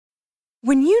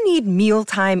When you need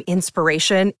mealtime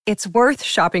inspiration, it's worth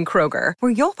shopping Kroger,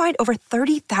 where you'll find over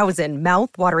 30,000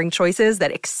 mouth-watering choices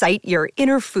that excite your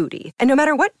inner foodie. And no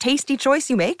matter what tasty choice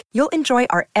you make, you'll enjoy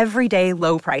our everyday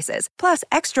low prices, plus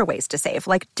extra ways to save,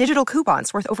 like digital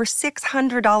coupons worth over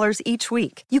 $600 each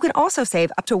week. You can also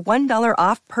save up to $1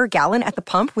 off per gallon at the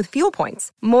pump with fuel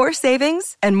points. More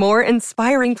savings and more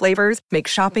inspiring flavors make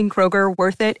shopping Kroger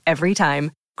worth it every time.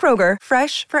 Kroger,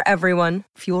 fresh for everyone.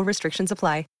 Fuel restrictions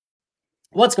apply.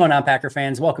 What's going on, Packer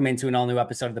fans? Welcome into an all-new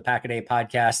episode of the Pack-A-Day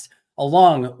podcast,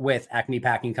 along with Acme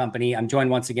Packing Company. I'm joined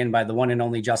once again by the one and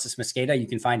only Justice Mosqueda. You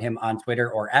can find him on Twitter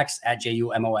or X at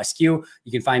JUMOSQ.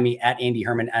 You can find me at Andy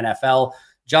Herman NFL.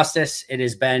 Justice, it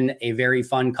has been a very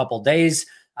fun couple days.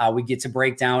 We get to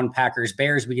break down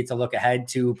Packers-Bears. We get to look ahead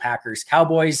to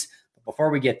Packers-Cowboys. But before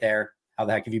we get there, how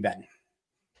the heck have you been?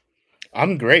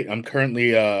 I'm great. I'm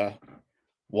currently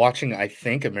watching, I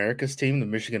think, America's team, the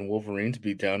Michigan Wolverines,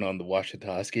 beat down on the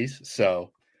Washington Huskies.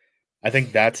 So I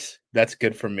think that's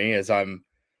good for me, as I'm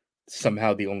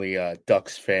somehow the only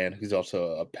Ducks fan who's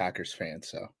also a Packers fan.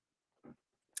 So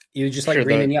you just like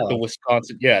green and yellow.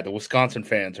 The Wisconsin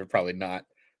fans are probably not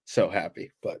so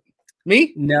happy. But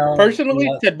me, personally,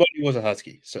 Ted Bundy was a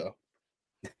Husky. So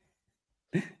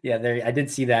yeah, I did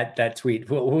see that tweet.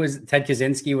 Who was Ted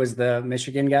Kaczynski? Was the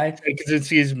Michigan guy? Ted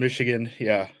Kaczynski is Michigan.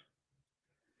 Yeah.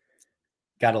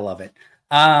 Gotta love it.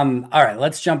 All right,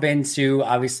 let's jump into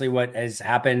obviously what has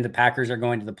happened. The Packers are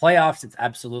going to the playoffs. It's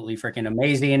absolutely freaking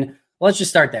amazing. Let's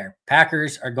just start there.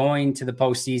 Packers are going to the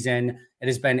postseason. It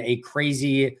has been a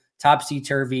crazy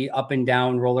topsy-turvy, up and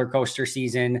down roller coaster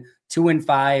season.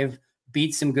 2-5,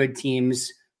 beat some good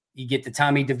teams. You get the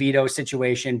Tommy DeVito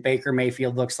situation. Baker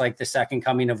Mayfield looks like the second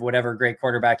coming of whatever great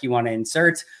quarterback you want to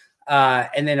insert.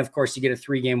 And then, of course, you get a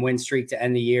 3-game win streak to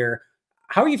end the year.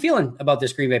 How are you feeling about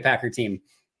this Green Bay Packer team?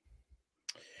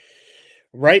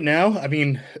 Right now, I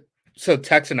mean, so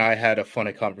Tex and I had a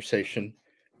funny conversation.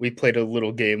 We played a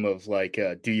little game of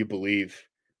do you believe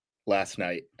last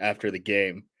night after the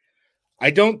game. I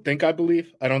don't think I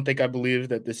believe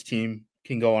that this team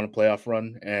can go on a playoff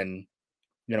run and,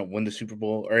 win the Super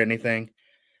Bowl or anything.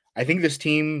 I think this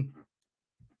team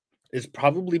is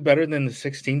probably better than the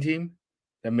 16 team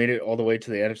that made it all the way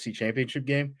to the NFC Championship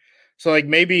game. So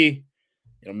maybe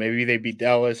they beat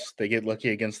Dallas. They get lucky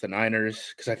against the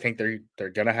Niners, because I think they're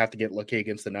gonna have to get lucky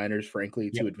against the Niners,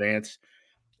 frankly, to advance.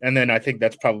 And then I think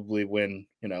that's probably when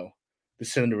the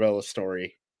Cinderella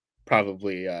story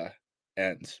probably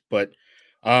ends. But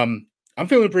I'm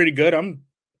feeling pretty good.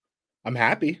 I'm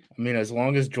happy. I mean, as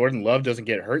long as Jordan Love doesn't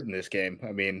get hurt in this game,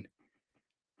 I mean,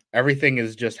 everything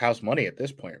is just house money at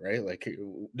this point, right?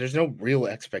 There's no real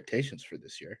expectations for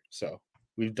this year, so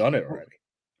we've done it already.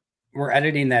 We're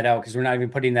editing that out because we're not even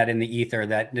putting that in the ether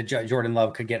that Jordan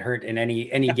Love could get hurt in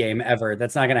any game ever.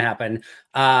 That's not going to happen.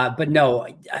 But no,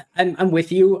 I'm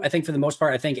with you. I think for the most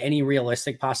part, I think any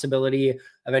realistic possibility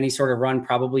of any sort of run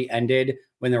probably ended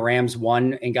when the Rams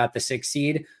won and got the 6th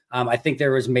seed. I think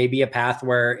there was maybe a path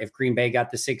where if Green Bay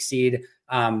got the 6th seed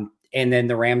and then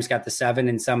the Rams got the 7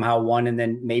 and somehow won, and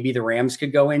then maybe the Rams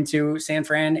could go into San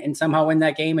Fran and somehow win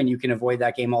that game, and you can avoid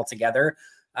that game altogether.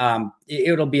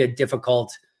 It'll be a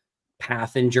difficult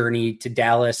path and journey to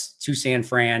Dallas, to San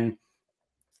Fran,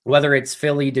 whether it's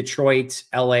Philly, Detroit,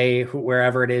 LA,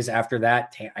 wherever it is after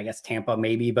that. I guess Tampa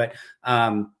maybe, but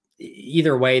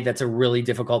either way, that's a really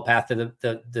difficult path to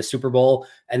the Super Bowl.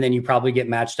 And then you probably get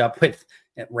matched up with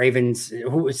Ravens,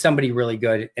 who is somebody really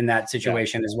good in that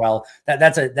situation as well.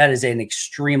 That is an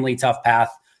extremely tough path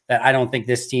that I don't think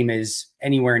this team is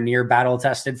anywhere near battle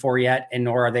tested for yet, and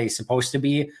nor are they supposed to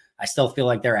be. I still feel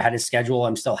like they're ahead of schedule.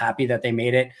 I'm still happy that they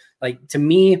made it. To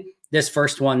me, this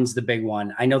first one's the big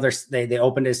one. I know they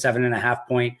opened as 7.5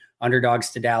 point underdogs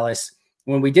to Dallas.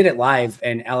 When we did it live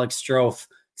and Alex Strofe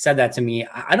said that to me,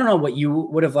 I don't know what you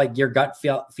would have your gut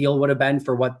feel would have been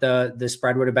for what the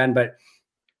spread would have been, but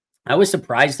I was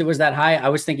surprised it was that high. I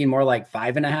was thinking more like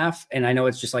 5.5, and I know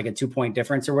it's just like a 2-point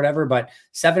difference or whatever, but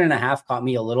 7.5 caught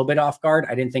me a little bit off guard.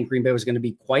 I didn't think Green Bay was going to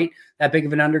be quite that big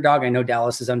of an underdog. I know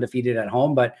Dallas is undefeated at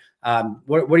home, but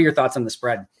what are your thoughts on the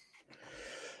spread?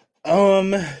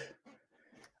 I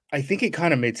think it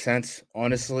kind of made sense,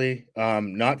 honestly.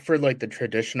 Not for the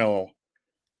traditional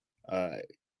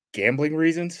gambling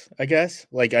reasons, I guess.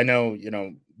 I know,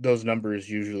 those numbers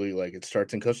usually it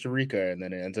starts in Costa Rica and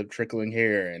then it ends up trickling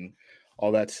here and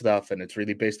all that stuff. And it's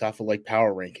really based off of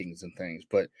power rankings and things.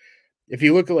 But if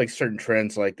you look at certain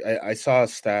trends, I saw a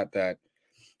stat that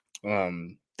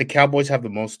the Cowboys have the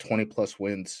most 20+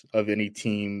 wins of any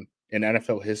team in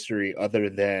NFL history other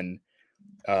than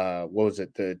what was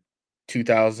it? The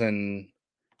 2000,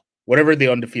 whatever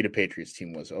the undefeated Patriots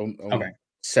team was. Okay.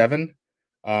 7.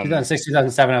 Um, 2006,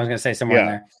 2007, I was going to say somewhere in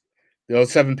yeah, there. the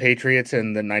 '07 Patriots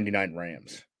and the '99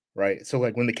 Rams, right? So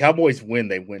like when the Cowboys win,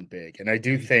 they win big, and I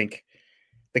do think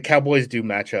the Cowboys do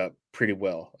match up pretty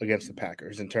well against the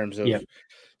Packers in terms of Yep.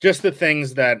 just the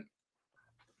things that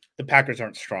the Packers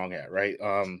aren't strong at, right?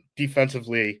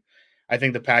 Defensively, I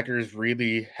think the Packers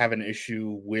really have an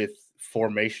issue with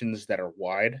formations that are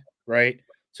wide, right?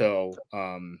 So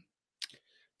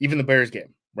even the Bears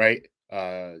game, right?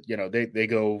 They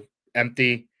go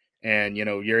empty, and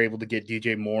you're able to get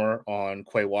DJ Moore on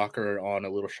Quay Walker on a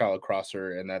little shallow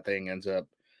crosser, and that thing ends up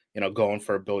going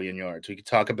for 1 billion yards. We could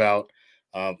talk about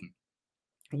um,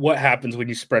 what happens when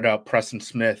you spread out Preston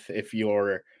Smith if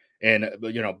you're in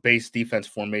base defense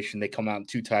formation. They come out in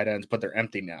 2 tight ends, but they're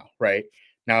empty now, right?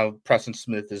 Now Preston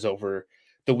Smith is over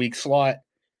the weak slot.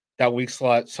 That weak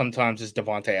slot sometimes is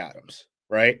Devontae Adams,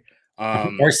 right?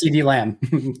 Or CD Lamb.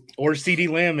 Or CD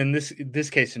Lamb in this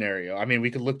case scenario. I mean,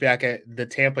 we could look back at the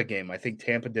Tampa game. I think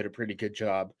Tampa did a pretty good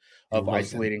job of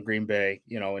isolating Green Bay,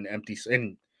 in empty.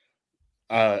 And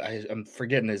I'm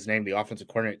forgetting his name, the offensive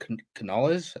coordinator,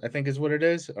 Canales, I think is what it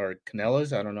is, or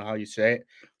Canales. I don't know how you say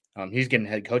it. He's getting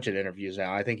head coaching interviews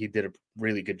now. I think he did a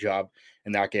really good job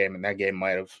in that game, and that game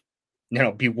might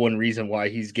have, be one reason why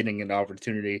he's getting an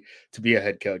opportunity to be a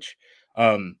head coach.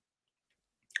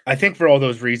 I think for all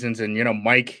those reasons, and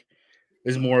Mike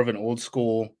is more of an old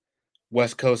school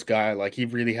West Coast guy. Like he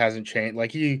really hasn't changed.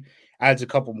 Like he adds a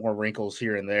couple more wrinkles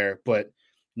here and there, but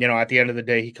at the end of the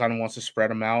day, he kind of wants to spread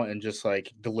them out and just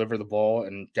like deliver the ball.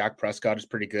 And Dak Prescott is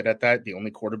pretty good at that. The only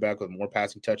quarterback with more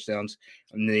passing touchdowns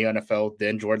in the NFL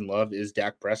than Jordan Love is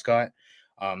Dak Prescott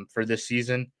for this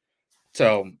season.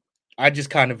 So I just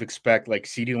kind of expect like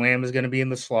CeeDee Lamb is going to be in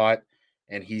the slot,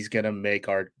 and he's going to make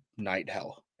our night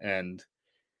hell. And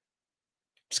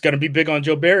it's going to be big on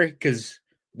Joe Barry because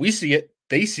we see it,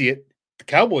 they see it, the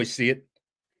Cowboys see it.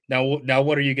 Now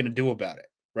what are you going to do about it,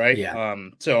 right? Yeah.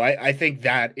 So I think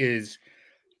that is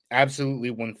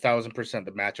absolutely 1,000%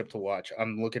 the matchup to watch.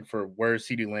 I'm looking for where's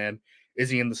CeeDee Lamb? Is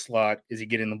he in the slot? Is he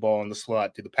getting the ball in the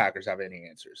slot? Do the Packers have any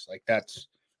answers? Like that's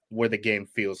where the game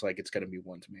feels like it's going to be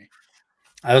won to me.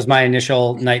 That was my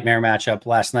initial nightmare matchup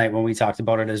last night when we talked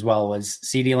about it as well, was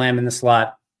CD Lamb in the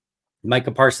slot,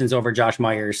 Micah Parsons over Josh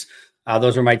Myers.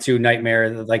 Those were my two nightmare,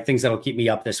 like things that'll keep me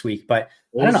up this week. But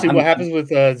We'll see what happens with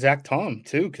Zach Tom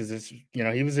too, because it's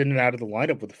he was in and out of the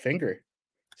lineup with a finger.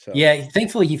 So yeah,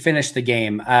 thankfully he finished the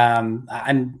game.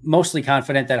 I'm mostly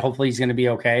confident that hopefully he's going to be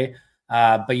okay.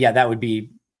 But yeah, that would be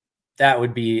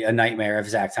a nightmare if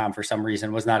Zach Tom for some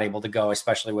reason was not able to go,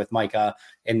 especially with Micah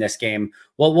in this game.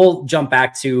 Well, we'll jump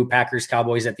back to Packers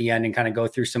Cowboys at the end and kind of go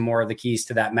through some more of the keys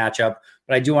to that matchup.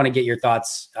 But I do want to get your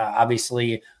thoughts,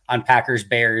 obviously, on Packers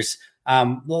Bears.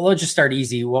 Let's just start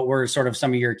easy. What were sort of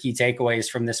some of your key takeaways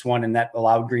from this one and that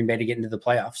allowed Green Bay to get into the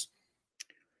playoffs?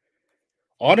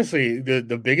 Honestly,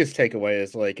 the biggest takeaway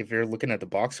is like if you're looking at the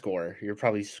box score, you're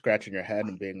probably scratching your head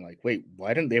and being like, wait,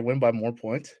 why didn't they win by more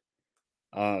points?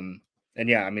 And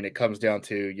yeah, I mean, it comes down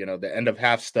to, the end of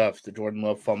half stuff, the Jordan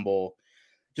Love fumble,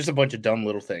 just a bunch of dumb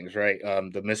little things, right?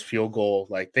 The missed field goal,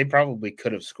 like they probably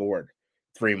could have scored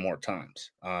 3 more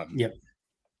times. Yep.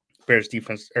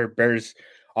 Bears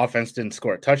offense didn't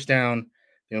score a touchdown.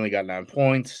 They only got 9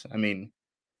 points. I mean,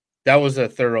 that was a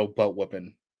thorough butt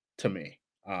whooping to me.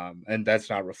 And that's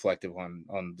not reflective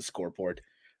on the scoreboard.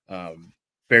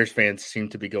 Bears fans seem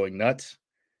to be going nuts.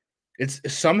 It's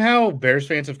somehow Bears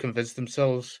fans have convinced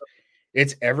themselves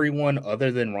it's everyone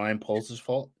other than Ryan Poles'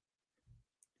 fault,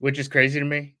 which is crazy to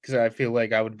me because I feel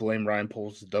like I would blame Ryan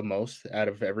Poles the most out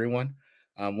of everyone.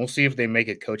 We'll see if they make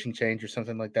a coaching change or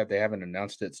something like that. They haven't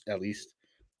announced it, at least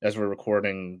as we're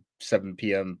recording 7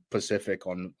 p.m. Pacific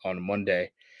on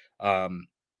Monday. But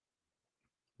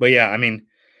yeah, I mean,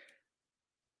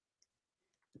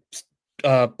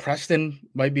 Preston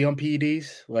might be on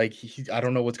PEDs. Like I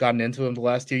don't know what's gotten into him the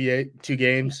last two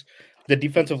games. The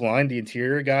defensive line, the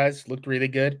interior guys looked really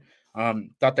good.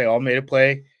 Thought they all made a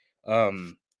play.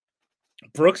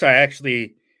 Brooks, I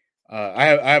actually, I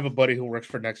have a buddy who works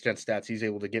for Next Gen Stats. He's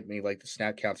able to get me like the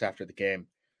snap counts after the game,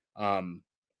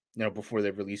 before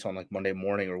they release on like Monday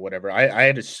morning or whatever. I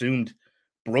had assumed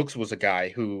Brooks was a guy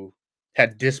who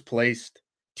had displaced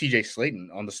TJ Slayton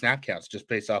on the snap counts just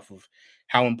based off of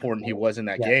how important he was in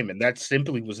that game. And that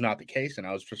simply was not the case. And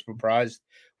I was just surprised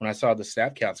when I saw the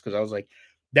snap counts because I was like,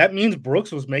 that means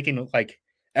Brooks was making like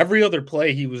every other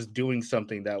play. He was doing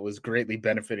something that was greatly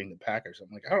benefiting the Packers. I'm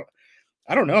like,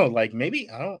 I don't know. Like maybe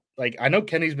I know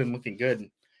Kenny's been looking good and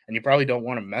you probably don't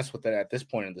want to mess with it at this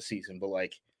point in the season, but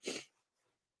like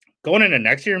going into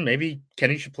next year, maybe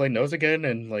Kenny should play nose again,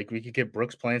 and like we could get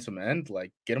Brooks playing some end,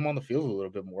 like get him on the field a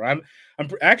little bit more. I'm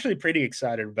actually pretty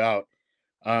excited about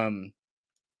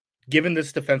Given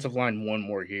this defensive line one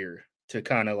more year to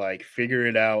kind of like figure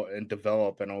it out and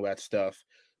develop and all that stuff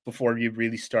before you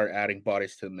really start adding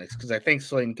bodies to the mix. Because I think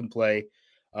Slayton can play,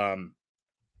 um,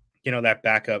 that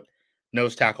backup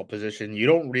nose tackle position. You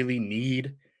don't really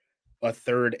need a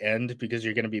third end because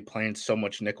you're going to be playing so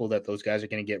much nickel that those guys are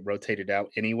going to get rotated out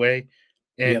anyway.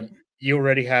 And Yep. you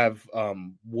already have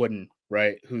Wooden,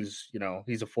 right? Who's,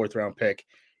 he's a 4th-round pick.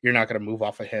 You're not going to move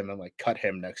off of him and like cut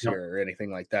him next Nope. year or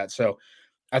anything like that. So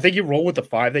I think you roll with the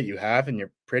 5 that you have and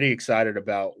you're pretty excited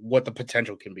about what the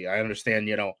potential can be. I understand,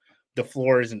 the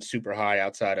floor isn't super high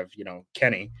outside of,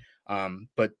 Kenny.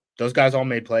 But those guys all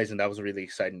made plays and that was really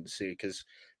exciting to see because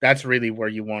that's really where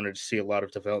you wanted to see a lot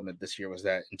of development this year was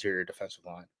that interior defensive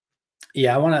line.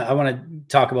 Yeah, I want to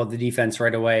talk about the defense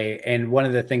right away. And one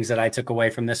of the things that I took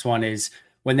away from this one is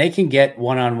when they can get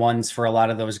one-on-ones for a lot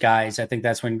of those guys, I think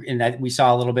that's when we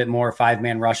saw a little bit more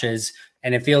 5-man rushes.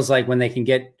 And it feels like when they can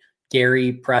get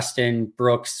Gary, Preston,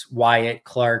 Brooks, Wyatt,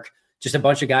 Clark, just a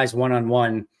bunch of guys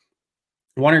one-on-one,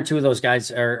 one or two of those guys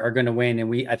are going to win.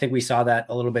 And I think we saw that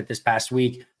a little bit this past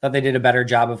week. Thought they did a better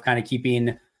job of kind of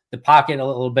keeping the pocket a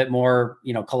little bit more,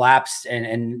 collapsed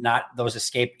and not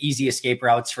those easy escape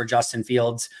routes for Justin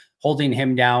Fields, holding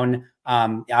him down.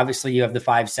 Obviously you have the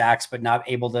 5 sacks, but not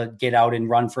able to get out and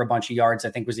run for a bunch of yards,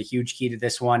 I think was a huge key to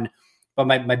this one. But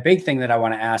my big thing that I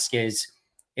want to ask is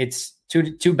it's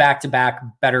two back-to-back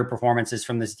better performances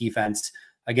from this defense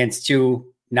against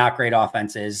 2 not great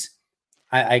offenses.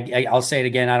 I'll say it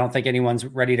again. I don't think anyone's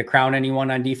ready to crown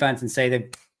anyone on defense and say they've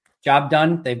job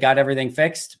done. They've got everything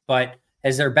fixed, but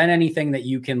has there been anything that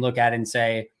you can look at and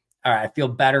say, all right, I feel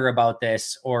better about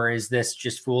this, or is this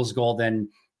just fool's gold and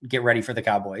get ready for the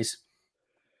Cowboys?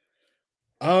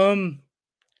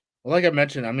 Like I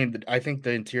mentioned, I mean, I think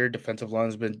the interior defensive line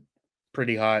has been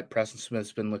pretty hot. Preston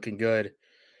Smith's been looking good.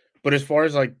 But as far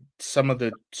as like some of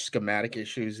the schematic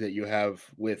issues that you have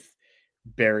with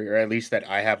Barry, or at least that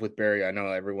I have with Barry, I know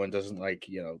everyone doesn't like,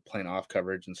 playing off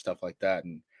coverage and stuff like that.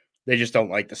 And they just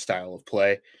don't like the style of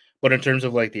play. But in terms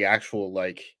of like the actual,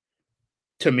 like,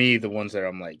 to me, the ones that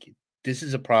I'm like, this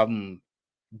is a problem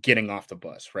getting off the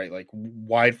bus, right? Like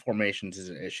wide formations is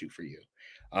an issue for you.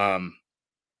 I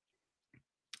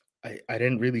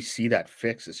didn't really see that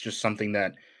fix. It's just something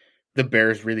that the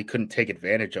Bears really couldn't take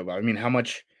advantage of. I mean, how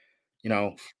much,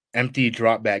 empty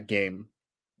drop back game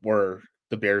were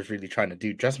the Bears really trying to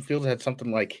do? Justin Fields had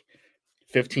something like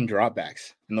 15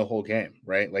 dropbacks in the whole game,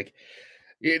 right? Like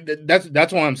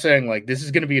that's why I'm saying like this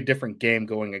is going to be a different game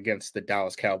going against the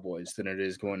Dallas Cowboys than it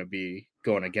is going to be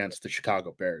going against the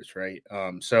Chicago Bears, right?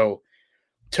 So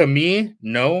to me,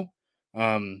 no.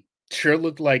 Sure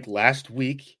looked like last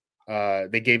week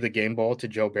they gave the game ball to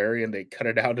Joe Barry and they cut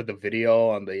it out of the video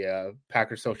on the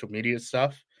Packers social media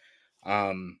stuff.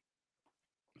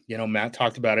 Matt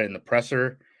talked about it in the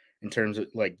presser in terms of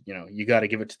like, you got to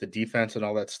give it to the defense and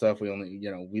all that stuff. We only,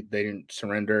 they didn't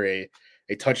surrender a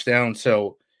touchdown.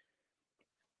 So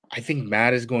I think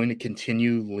Matt is going to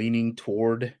continue leaning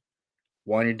toward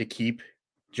wanting to keep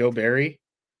Joe Barry.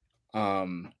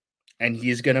 And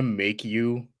he's going to make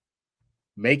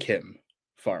him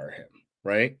fire him.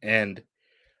 Right. And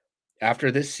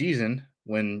after this season,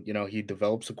 when, he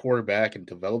develops a quarterback and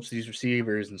develops these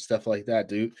receivers and stuff like that,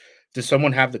 does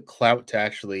someone have the clout to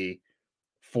actually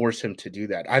force him to do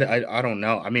that? I don't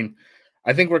know. I mean,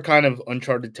 I think we're kind of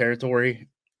uncharted territory.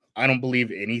 I don't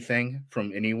believe anything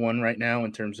from anyone right now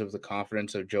in terms of the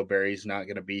confidence of Joe Barry's not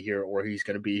going to be here or he's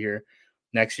going to be here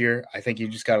next year. I think you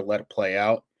just got to let it play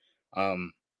out.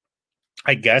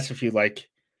 I guess if you like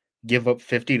give up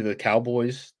 50 to the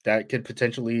Cowboys, that could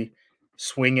potentially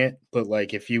swing it. But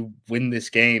like, if you win this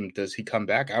game, does he come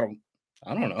back? I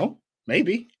don't know.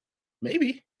 Maybe.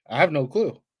 I have no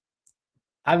clue.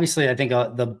 Obviously, I think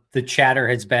the chatter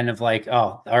has been of like,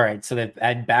 oh, all right, so they've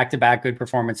had back-to-back good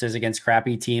performances against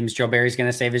crappy teams. Joe Barry's going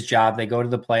to save his job. They go to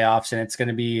the playoffs, and it's going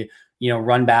to be,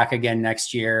 run back again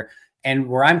next year. And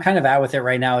where I'm kind of at with it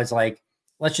right now is like,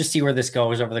 let's just see where this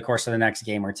goes over the course of the next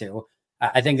game or two.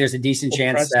 I think there's a decent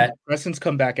chance that Preston's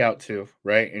come back out too,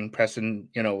 right? And Preston,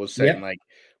 was saying like,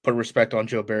 put respect on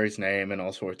Joe Barry's name and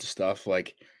all sorts of stuff.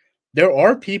 Like, there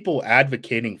are people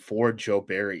advocating for Joe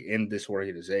Barry in this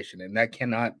organization, and that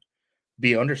cannot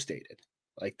be understated.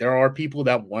 Like, there are people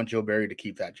that want Joe Barry to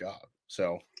keep that job.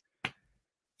 So,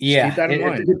 keep that in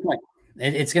mind. It's a good point.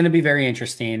 It's going to be very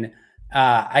interesting.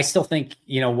 I still think,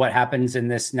 what happens in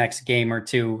this next game or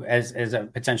two as a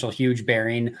potential huge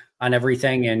bearing on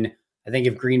everything. And I think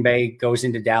if Green Bay goes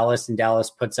into Dallas and Dallas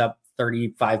puts up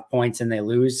 35 points and they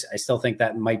lose, I still think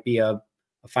that might be a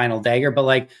final dagger. But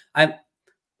like,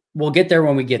 we'll get there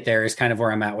when we get there is kind of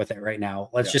where I'm at with it right now.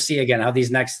 Let's just see again how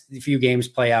these next few games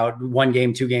play out. 1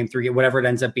 game, 2 game, 3 game, whatever it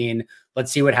ends up being.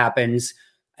 Let's see what happens.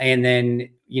 And then,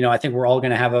 I think we're all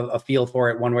going to have a feel for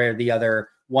it one way or the other.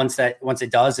 Once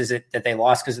it does, is it that they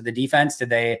lost because of the defense? Did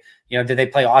they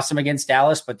play awesome against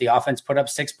Dallas, but the offense put up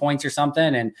 6 points or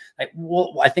something? And I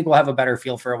think we'll have a better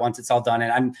feel for it once it's all done.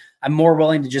 And I'm more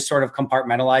willing to just sort of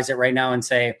compartmentalize it right now and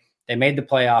say they made the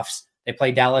playoffs. They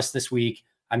play Dallas this week.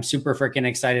 I'm super freaking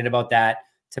excited about that.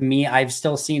 To me, I've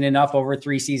still seen enough over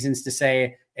 3 seasons to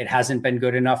say it hasn't been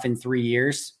good enough in 3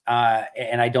 years.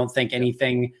 And I don't think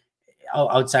anything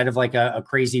outside of like a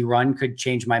crazy run could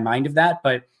change my mind of that.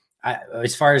 But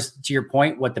as far as to your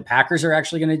point, what the Packers are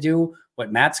actually going to do,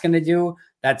 what Matt's going to do,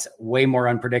 that's way more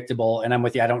unpredictable. And I'm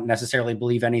with you. I don't necessarily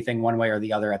believe anything one way or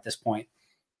the other at this point.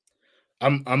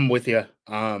 I'm with you.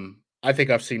 I think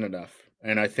I've seen enough.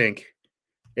 And I think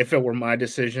if it were my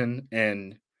decision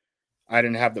and I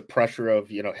didn't have the pressure of,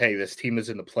 hey, this team is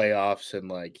in the playoffs and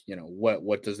like,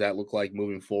 what does that look like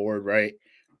moving forward? Right.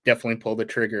 Definitely pull the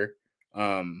trigger.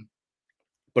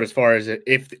 But as far as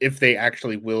if they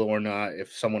actually will or not,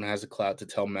 if someone has a clout to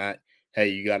tell Matt, hey,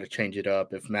 you got to change it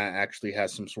up. If Matt actually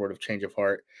has some sort of change of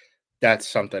heart, that's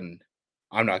something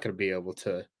I'm not going to be able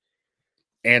to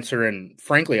answer. And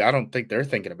frankly, I don't think they're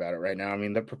thinking about it right now. I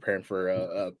mean, they're preparing for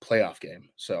a playoff game.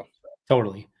 So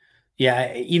totally.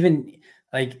 Yeah. Even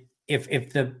like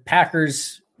if the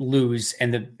Packers lose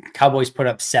and the Cowboys put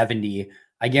up 70,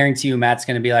 I guarantee you Matt's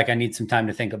going to be like, I need some time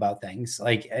to think about things.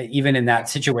 Like even in that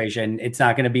situation, it's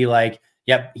not going to be like,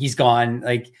 yep, he's gone.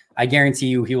 Like I guarantee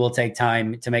you he will take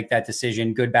time to make that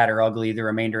decision, good, bad, or ugly, the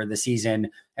remainder of the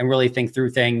season and really think through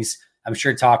things. I'm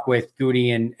sure talk with Goody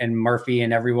and Murphy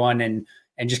and everyone and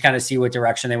just kind of see what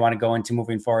direction they want to go into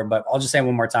moving forward. But I'll just say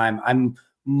one more time, I'm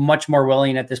much more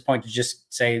willing at this point to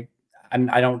just say,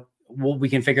 we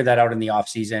can figure that out in the off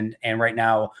season. And right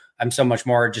now I'm so much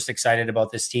more just excited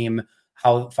about this team,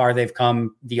 how far they've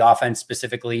come, the offense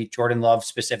specifically, Jordan Love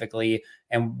specifically,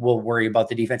 and we'll worry about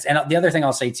the defense. And the other thing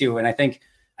I'll say too, and I think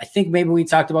maybe we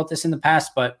talked about this in the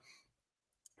past, but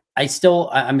I'm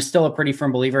still a pretty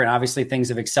firm believer, and obviously things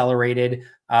have accelerated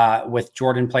with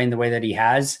Jordan playing the way that he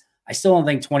has. I still don't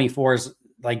think 24 is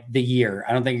like the year.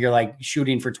 I don't think you're like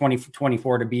shooting for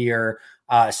 2024 to be your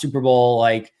Super Bowl.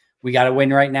 Like we got to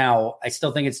win right now. I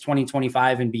still think it's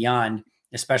 2025 and beyond,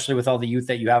 especially with all the youth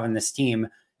that you have in this team.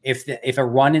 If a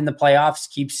run in the playoffs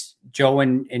keeps Joe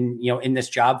in this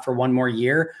job for one more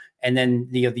year, and then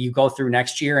you go through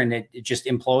next year and it just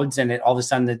implodes and all of a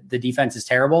sudden the defense is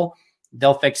terrible,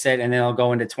 they'll fix it and then they'll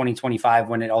go into 2025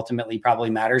 when it ultimately probably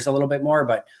matters a little bit more.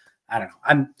 But I don't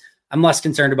know. I'm less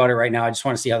concerned about it right now. I just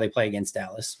want to see how they play against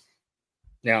Dallas.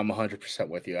 Yeah, I'm 100%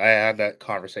 with you. I had that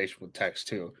conversation with Tex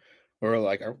too, where we're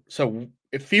like, so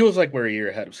it feels like we're a year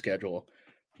ahead of schedule.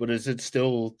 But is it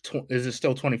still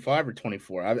 25 or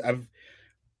 24?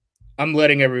 I'm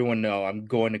letting everyone know I'm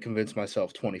going to convince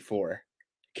myself 24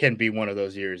 can be one of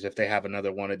those years if they have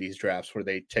another one of these drafts where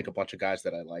they take a bunch of guys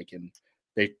that I like and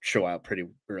they show out pretty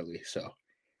early. So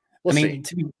we'll see.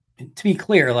 To be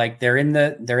clear, like they're in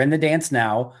the dance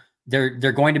now.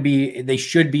 They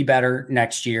should be better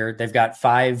next year. They've got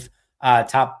 5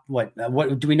 top, what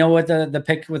do we know what the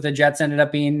pick with the Jets ended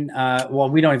up being? Well,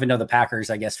 we don't even know the Packers,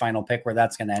 I guess, final pick where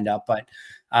that's going to end up, but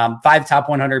 5 top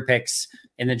 100 picks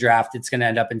in the draft. It's going to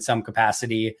end up in some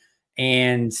capacity.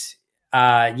 And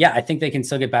I think they can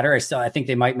still get better. I think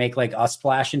they might make like a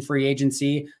splash in free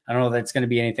agency. I don't know that it's going to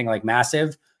be anything like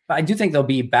massive, but I do think they'll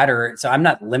be better. So I'm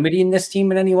not limiting this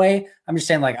team in any way. I'm just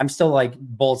saying like, I'm still like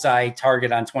bullseye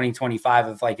target on 2025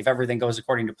 of like, if everything goes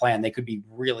according to plan, they could be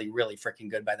really, really freaking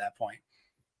good by that point.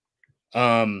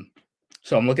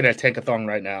 So I'm looking at Tankathon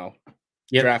right now.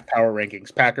 Yep. Draft power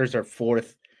rankings. Packers are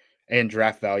 4th in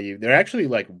draft value. They're actually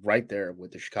like right there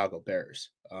with the Chicago Bears.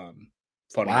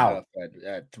 Funny enough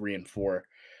at 3 and 4.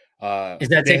 Is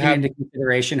that taking into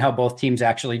consideration how both teams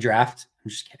actually draft? I'm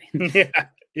just kidding. Yeah,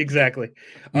 exactly.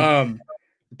 The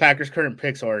Packers' current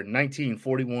picks are 19,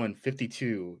 41,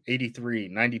 52, 83,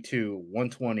 92,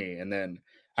 120, and then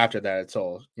after that, it's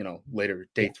all, later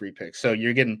day 3 picks. So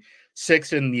you're getting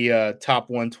 6 in the top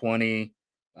 120,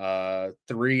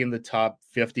 3 in the top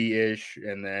 50-ish,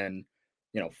 and then,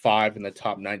 5 in the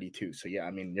top 92. So, yeah,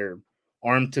 I mean, you're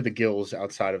armed to the gills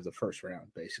outside of the first round,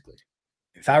 basically.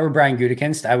 If I were Brian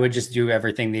Gutekunst, I would just do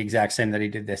everything the exact same that he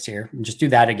did this year and just do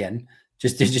that again.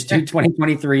 Just do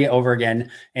 2023 over again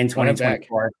in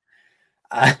 2024.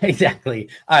 Exactly.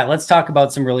 All right, let's talk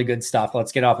about some really good stuff.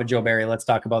 Let's get off of Joe Barry. Let's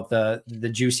talk about the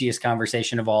juiciest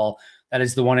conversation of all. That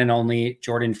is the one and only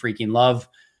Jordan freaking Love.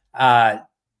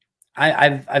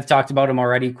 I've talked about him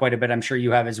already quite a bit. I'm sure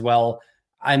you have as well.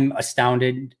 I'm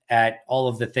astounded at all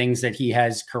of the things that he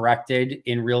has corrected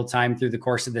in real time through the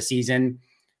course of the season.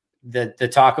 The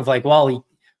talk of like, well,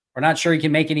 we're not sure he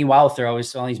can make any wild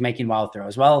throws. Well, he's making wild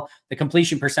throws. Well, the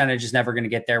completion percentage is never going to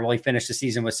get there. Well, he finished the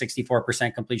season with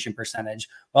 64% completion percentage.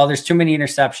 Well, there's too many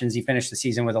interceptions. He finished the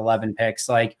season with 11 picks.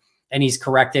 And he's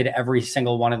corrected every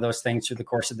single one of those things through the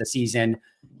course of the season.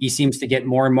 He seems to get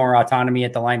more and more autonomy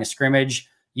at the line of scrimmage,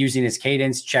 using his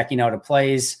cadence, checking out of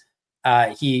plays.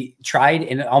 He tried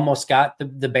and almost got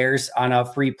the Bears on a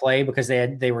free play because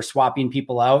they were swapping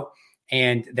people out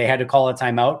and they had to call a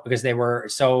timeout because they were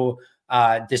so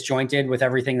disjointed with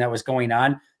everything that was going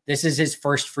on. This is his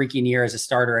first freaking year as a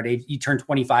starter at age. He turned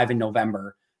 25 in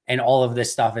November, and all of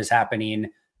this stuff is happening.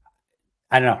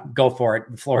 I don't know. Go for it.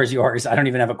 The floor is yours. I don't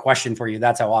even have a question for you.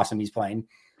 That's how awesome he's playing.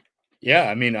 Yeah,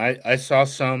 I mean, I saw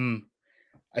some.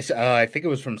 I think it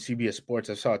was from CBS Sports.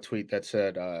 I saw a tweet that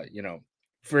said,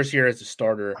 first year as a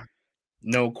starter,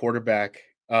 no quarterback.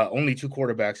 Only 2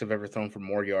 quarterbacks have ever thrown for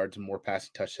more yards and more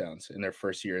passing touchdowns in their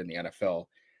first year in the NFL.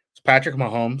 It's Patrick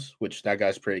Mahomes, which that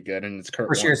guy's pretty good, and it's Kurt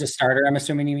First Warner. year as a starter, I'm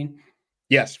assuming you mean?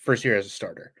 Yes, first year as a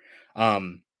starter.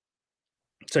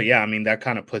 So yeah, I mean, that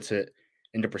kind of puts it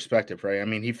into perspective, right? I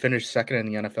mean, he finished second in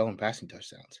the NFL in passing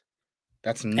touchdowns.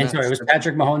 That's nuts. And so it was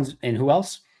Patrick Mahomes and who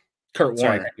else? Kurt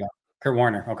Warner. Kurt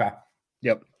Warner. Okay.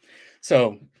 Yep.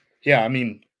 So yeah, I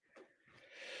mean,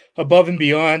 above and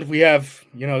beyond, we have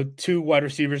 2 wide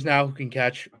receivers now who can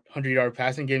catch 100-yard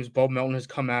passing games. Bo Melton has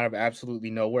come out of absolutely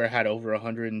nowhere, had over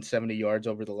 170 yards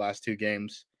over the last 2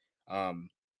 games.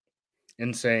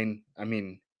 Insane. I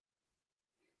mean,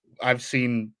 I've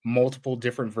seen multiple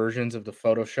different versions of the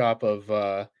Photoshop of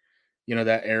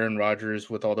that Aaron Rodgers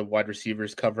with all the wide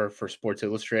receivers cover for Sports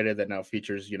Illustrated that now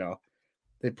features,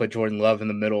 they put Jordan Love in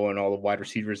the middle and all the wide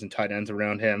receivers and tight ends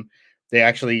around him. They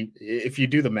actually, if you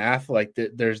do the math, like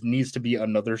there needs to be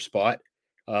another spot.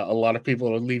 A lot of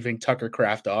people are leaving Tucker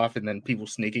Kraft off, and then people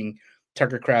sneaking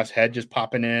Tucker Kraft's head just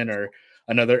popping in, or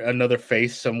another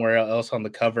face somewhere else on the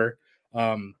cover.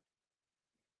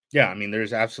 Yeah, I mean,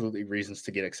 there's absolutely reasons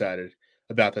to get excited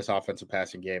about this offensive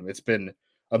passing game. It's been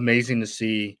amazing to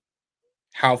see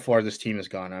how far this team has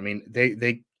gone. I mean,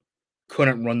 they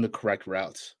couldn't run the correct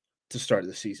routes to start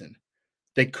the season.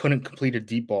 They couldn't complete a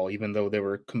deep ball, even though they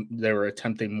were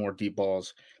attempting more deep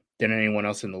balls than anyone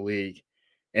else in the league.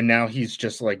 And now he's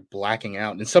just like blacking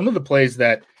out. And some of the plays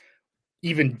that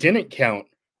even didn't count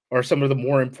are some of the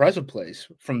more impressive plays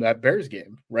from that Bears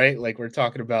game, right? Like we're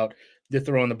talking about the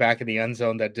throw in the back of the end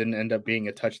zone that didn't end up being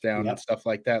a touchdown and stuff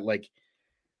like that. Like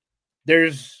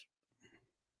he's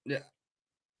going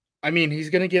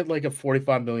to get like a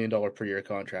 $45 million per year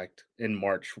contract in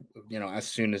March, as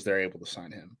soon as they're able to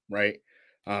sign him, right?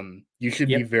 You should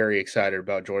be very excited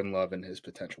about Jordan Love and his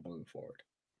potential moving forward.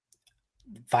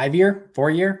 5-year,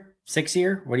 4-year,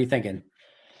 6-year? What are you thinking?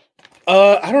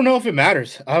 I don't know if it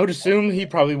matters. I would assume he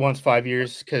probably wants 5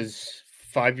 years because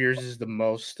 5 years is the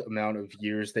most amount of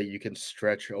years that you can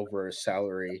stretch over a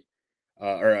salary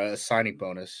or a signing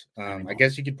bonus. I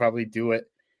guess you could probably do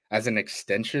it as an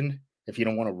extension if you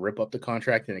don't want to rip up the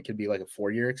contract, and it could be like a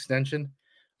 4-year extension.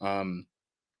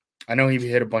 I know he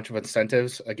hit a bunch of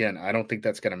incentives. Again, I don't think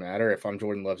that's going to matter. If I'm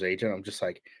Jordan Love's agent, I'm just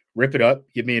like, rip it up,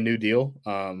 give me a new deal.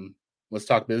 Let's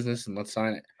talk business and let's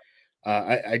sign it.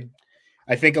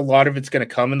 I think a lot of it's going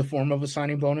to come in the form of a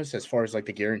signing bonus as far as like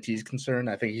the guarantee is concerned.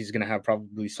 I think he's going to have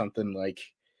probably something like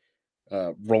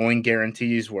rolling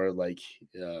guarantees where like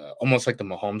almost like the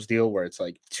Mahomes deal where it's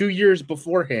like 2 years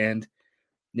beforehand,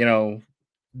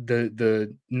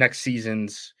 the next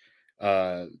season's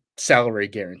salary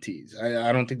guarantees.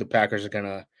 I don't think the Packers are going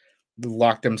to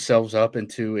lock themselves up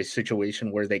into a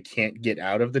situation where they can't get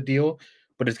out of the deal,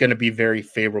 but it's going to be very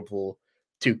favorable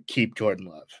to keep Jordan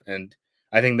Love. And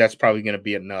I think that's probably going to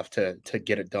be enough to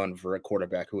get it done for a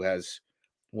quarterback who has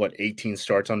 18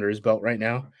 starts under his belt right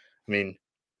now. I mean,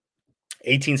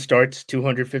 18 starts,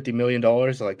 $250 million.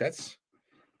 Like it's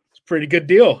a pretty good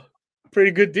deal. Pretty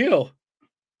good deal.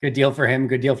 Good deal for him.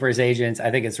 Good deal for his agents.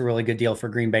 I think it's a really good deal for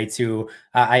Green Bay too.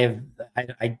 I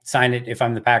sign it if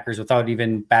I'm the Packers without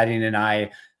even batting an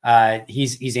eye.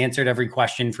 He's answered every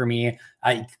question for me.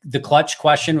 The clutch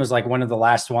question was like one of the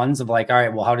last ones of like, all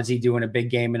right, well, how does he do in a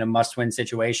big game in a must-win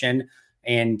situation?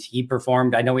 And he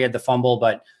performed. I know he had the fumble,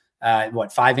 but 5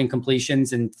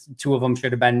 incompletions, and 2 of them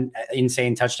should have been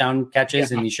insane touchdown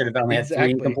catches, and he should have only had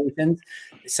 3 incompletions.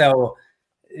 So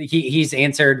he's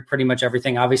answered pretty much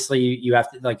everything. Obviously, you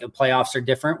have to like playoffs are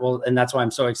different. Well, and that's why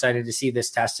I'm so excited to see this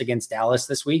test against Dallas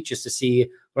this week, just to see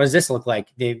what does this look like.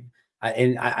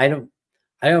 I don't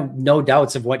have no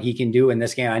doubts of what he can do in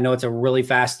this game. I know it's a really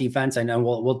fast defense. I know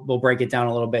we'll break it down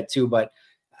a little bit too, but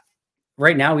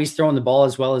right now he's throwing the ball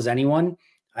as well as anyone.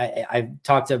 I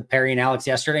talked to Perry and Alex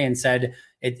yesterday and said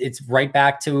it's right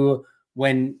back to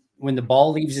when the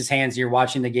ball leaves his hands, you're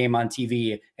watching the game on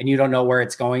TV and you don't know where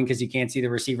it's going because you can't see the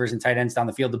receivers and tight ends down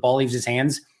the field. The ball leaves his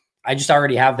hands. I just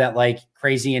already have that like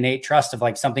crazy innate trust of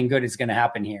like something good is going to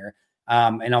happen here.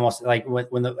 And almost like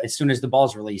as soon as the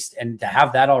ball's released, and to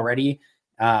have that already,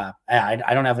 I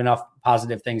don't have enough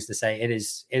positive things to say. It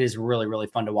is really, really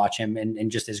fun to watch him and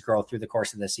just his growth through the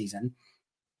course of this season.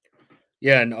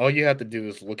 Yeah, and all you have to do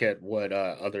is look at what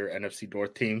other NFC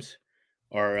North teams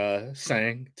are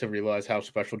saying to realize how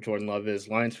special Jordan Love is.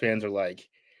 Lions fans are like,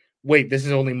 wait, this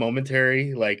is only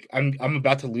momentary. Like I'm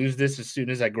about to lose this as soon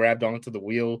as I grabbed onto the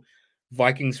wheel.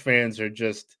 Vikings fans are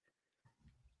just,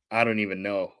 I don't even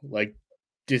know, like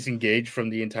disengaged from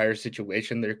the entire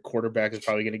situation. Their quarterback is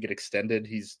probably going to get extended.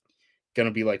 He's going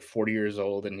to be like 40 years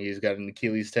old and he's got an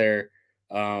Achilles tear.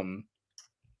 Bears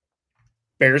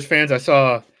fans, I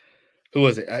saw, who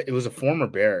was it? It was a former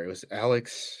Bear. It was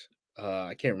Alex.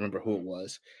 I can't remember who it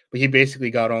was, but he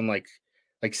basically got on like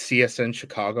CSN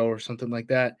Chicago or something like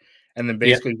that, and then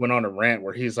basically went on a rant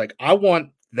where he's like, "I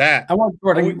want that. I want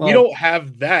Jordan. We don't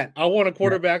have that. I want a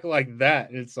quarterback like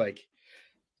that." And it's like,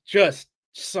 just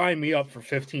sign me up for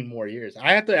 15 more years.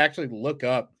 I have to actually look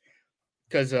up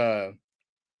because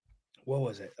what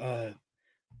was it? I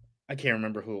can't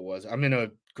remember who it was. I'm in a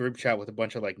group chat with a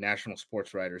bunch of like national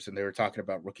sports writers, and they were talking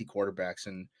about rookie quarterbacks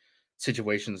and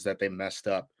situations that they messed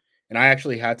up. And I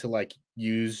actually had to like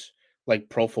use like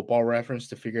Pro Football Reference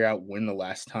to figure out when the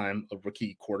last time a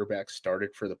rookie quarterback started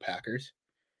for the Packers.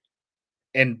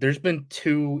 And there's been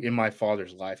two in my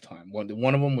father's lifetime. One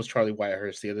of them was Charlie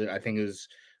Whitehurst. The other, I think, is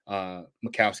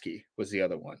Mikowski was the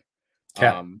other one.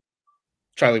 Yeah.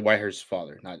 Charlie Whitehurst's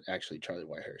father, not actually Charlie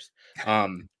Whitehurst.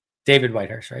 David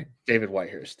Whitehurst, right? David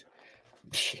Whitehurst.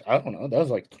 I don't know. That was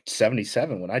like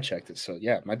 77 when I checked it. So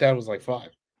yeah, my dad was like 5.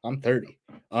 I'm 30.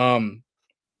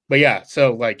 But yeah,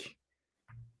 so like,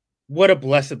 what a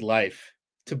blessed life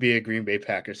to be a Green Bay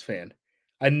Packers fan.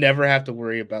 I never have to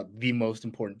worry about the most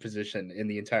important position in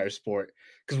the entire sport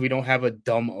because we don't have a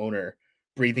dumb owner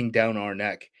breathing down our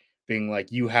neck, being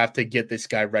like, you have to get this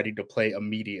guy ready to play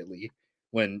immediately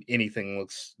when anything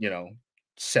looks,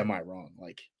 semi wrong.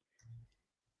 Like,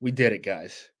 we did it,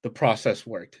 guys. The process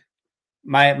worked.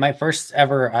 My first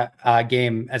ever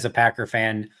game as a Packer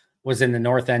fan was in the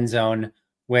north end zone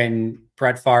when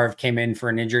Brett Favre came in for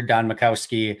an injured Don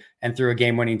Mikowski and threw a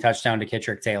game-winning touchdown to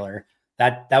Kittrick Taylor.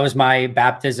 That was my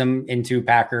baptism into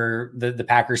the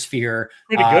Packer sphere.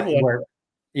 Pretty good one.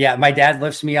 Yeah, my dad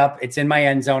lifts me up. It's in my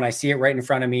end zone. I see it right in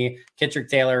front of me. Kittrick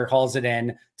Taylor hauls it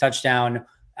in, touchdown.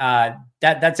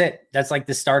 That's it. That's like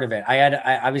the start of it.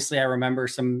 I remember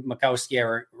some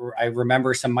Mikowski. I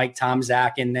remember some Mike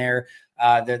Tomczak in there.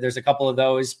 There's a couple of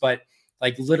those, but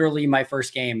like literally my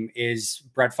first game is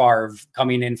Brett Favre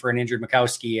coming in for an injured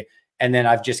Mikowski. And then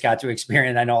I've just got to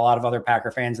experience, I know a lot of other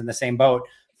Packer fans in the same boat,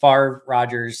 Favre,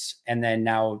 Rodgers, and then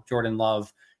now Jordan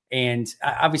Love. And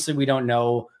obviously we don't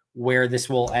know where this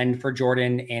will end for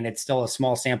Jordan, and it's still a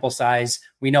small sample size.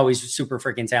 We know he's super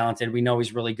freaking talented. We know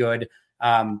he's really good.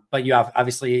 But you have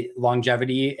obviously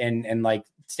longevity and like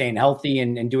staying healthy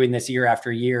and doing this year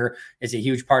after year is a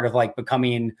huge part of like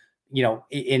becoming,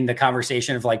 in the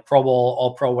conversation of like Pro Bowl,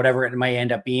 All Pro, whatever it might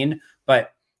end up being.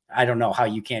 But I don't know how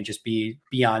you can't just be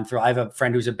beyond thrill. I have a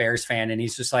friend who's a Bears fan, and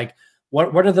he's just like,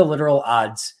 what are the literal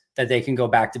odds that they can go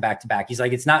back to back to back? He's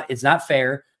like, it's not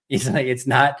fair. He's like, it's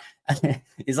not.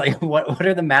 He's like, what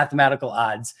are the mathematical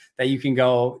odds that you can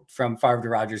go from Favre to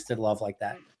Rodgers to Love like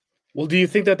that? Well, do you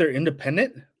think that they're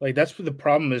independent? Like, that's what the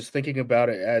problem is, thinking about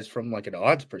it as from like an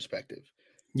odds perspective.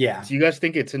 Yeah. So you guys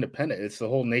think it's independent? It's the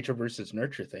whole nature versus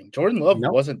nurture thing. Jordan Love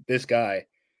wasn't this guy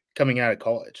coming out of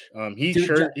college.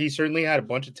 He certainly had a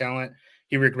bunch of talent.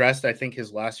 He regressed, I think,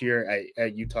 his last year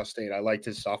at Utah State. I liked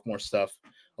his sophomore stuff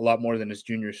a lot more than his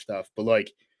junior stuff. But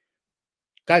like,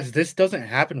 guys, this doesn't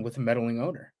happen with a meddling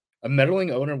owner. A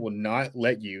meddling owner will not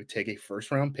let you take a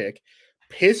first-round pick,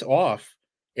 piss off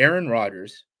Aaron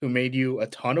Rodgers, who made you a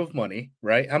ton of money,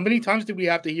 right? How many times did we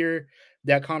have to hear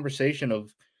that conversation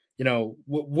of,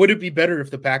 would it be better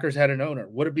if the Packers had an owner?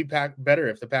 Would it be better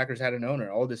if the Packers had an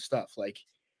owner? All this stuff. Like,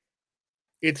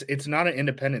 it's not an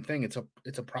independent thing. It's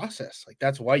a process. Like,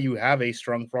 that's why you have a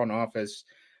strong front office.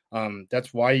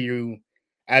 That's why you,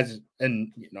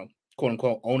 quote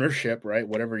unquote ownership, right?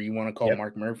 Whatever you want to call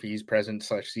Mark Murphy's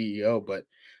president/CEO, but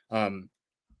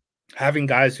having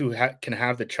guys who can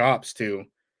have the chops to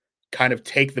kind of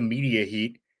take the media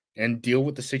heat and deal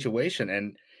with the situation.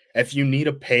 And if you need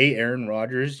to pay Aaron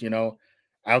Rodgers,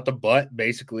 out the butt,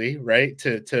 basically, right,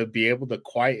 to be able to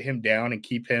quiet him down and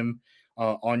keep him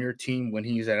on your team when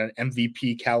he's at an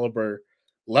MVP caliber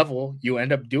level, you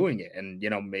end up doing it. And,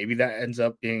 maybe that ends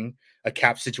up being a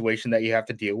cap situation that you have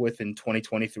to deal with in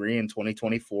 2023 and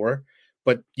 2024,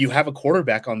 but you have a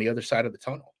quarterback on the other side of the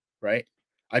tunnel, right?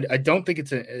 I don't think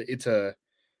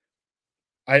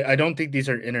I don't think these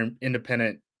are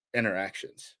independent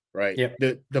interactions, right?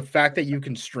 Yep. The fact that you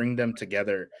can string them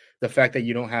together, the fact that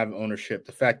you don't have ownership,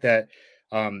 the fact that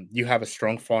you have a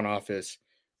strong front office,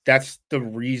 that's the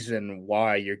reason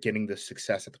why you're getting the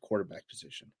success at the quarterback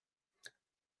position.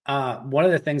 One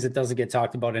of the things that doesn't get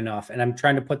talked about enough, and I'm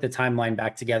trying to put the timeline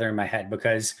back together in my head,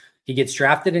 because he gets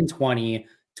drafted in 20.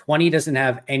 20 doesn't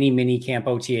have any mini camp,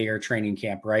 OTA, or training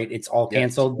camp, right? It's all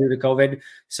canceled due to COVID.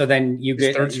 So then you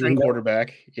get third string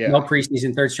quarterback. Yeah. No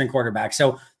preseason, third string quarterback.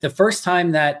 So the first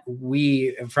time that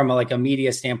we, from a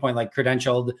media standpoint,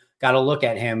 credentialed, got a look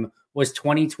at him was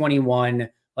 2021,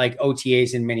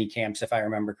 OTAs and mini camps, if I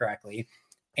remember correctly.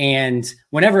 And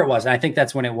whenever it was, and I think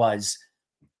that's when it was,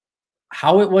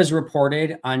 how it was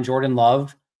reported on Jordan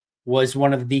Love was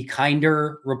one of the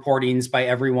kinder reportings by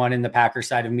everyone in the Packers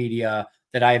side of media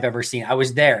that I have ever seen. I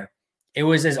was there. It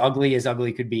was as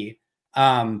ugly could be.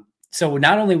 So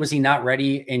not only was he not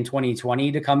ready in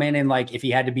 2020 to come in and if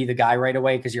he had to be the guy right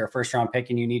away, because you're a first round pick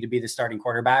and you need to be the starting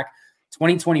quarterback,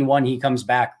 2021, he comes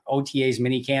back, OTAs,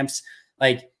 mini camps.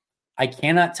 I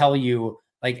cannot tell you,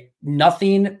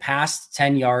 nothing past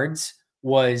 10 yards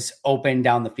was open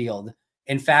down the field.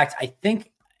 In fact, I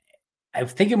think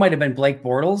it might have been Blake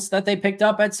Bortles that they picked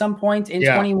up at some point in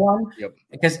 21. Yep.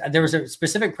 Because there was a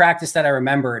specific practice that I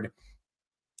remembered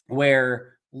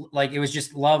where it was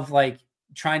just Love,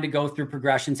 trying to go through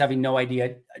progressions, having no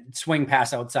idea, swing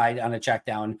pass outside on a check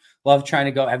down. Love trying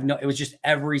to go, it was just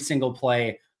every single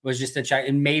play was just a check.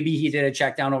 And maybe he did a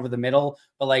check down over the middle,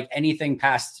 but anything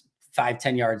past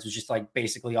 5-10 yards was just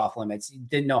basically off limits.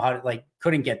 Didn't know how to,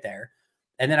 couldn't get there.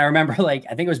 And then I remember, I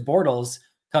think it was Bortles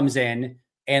comes in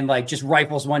and just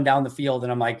rifles one down the field.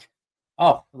 And I'm like,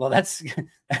 oh, well,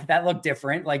 that looked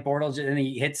different. Bortles, and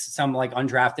he hits some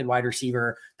undrafted wide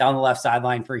receiver down the left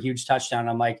sideline for a huge touchdown.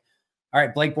 I'm like, all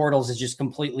right, Blake Bortles is just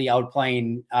completely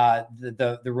outplaying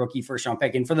the rookie first round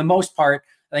pick. And for the most part,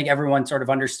 I think everyone sort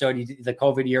of understood the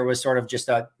COVID year was sort of just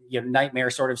a nightmare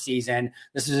sort of season.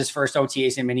 This is his first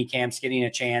OTAs and mini camps, getting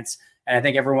a chance. And I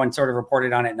think everyone sort of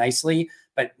reported on it nicely.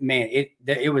 But man,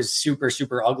 it was super,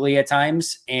 super ugly at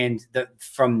times. And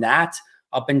from that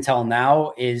up until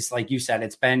now is, like you said,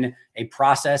 it's been a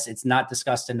process. It's not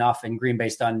discussed enough, and Green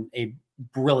Bay's done a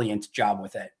brilliant job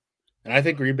with it. And I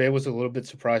think Green Bay was a little bit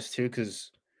surprised too,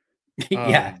 because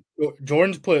yeah,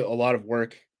 Jordan's put a lot of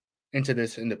work into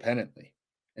this independently.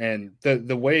 And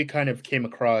the way it kind of came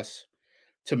across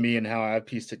to me and how I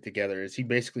pieced it together is he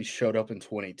basically showed up in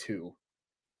 22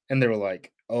 and they were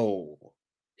like, oh,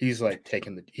 he's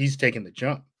taking the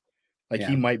jump.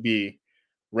 He might be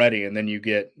ready. And then you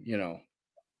get,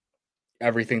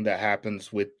 everything that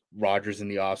happens with Rodgers in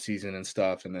the offseason and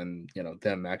stuff. And then,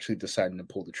 them actually deciding to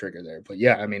pull the trigger there. But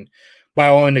yeah, I mean, by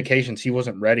all indications, he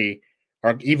wasn't ready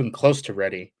or even close to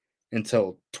ready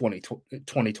until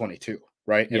 2022.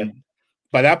 Right. Yep. And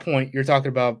by that point, you're talking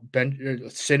about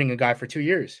sitting a guy for 2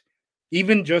 years,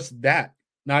 even just that,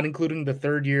 not including the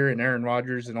third year and Aaron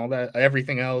Rodgers and all that,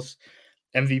 everything else,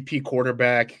 MVP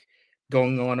quarterback,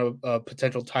 going on a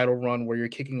potential title run where you're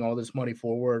kicking all this money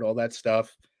forward, all that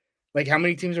stuff. How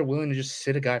many teams are willing to just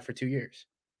sit a guy for 2 years?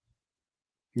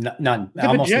 None.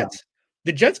 Almost the Jets. None.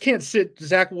 The Jets can't sit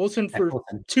Zach Wilson for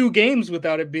 2 games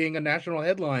without it being a national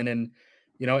headline and,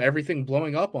 everything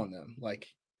blowing up on them.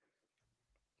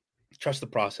 Trust the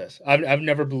process. I've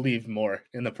never believed more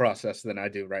in the process than I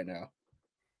do right now.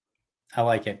 I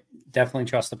like it. Definitely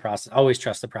trust the process. Always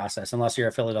trust the process. Unless you're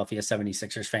a Philadelphia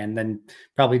 76ers fan, then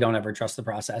probably don't ever trust the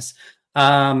process.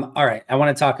 All right. I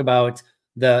want to talk about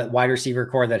the wide receiver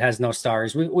core that has no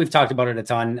stars. We've talked about it a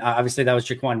ton. Obviously, that was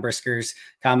Jaquan Brisker's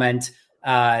comment.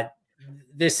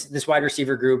 This wide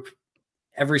receiver group,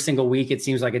 every single week, it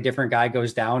seems like a different guy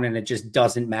goes down, and it just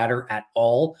doesn't matter at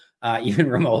all, even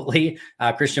remotely.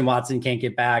 Christian Watson can't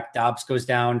get back. Dobbs goes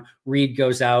down. Reed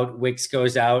goes out. Wicks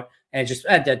goes out. And it just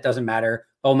that doesn't matter.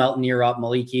 Bo Melton, you're up.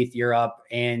 Malik Heath, you're up.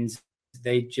 And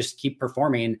they just keep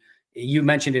performing. You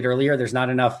mentioned it earlier. There's not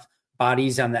enough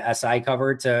bodies on the SI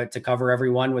cover to cover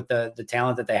everyone with the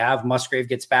talent that they have. Musgrave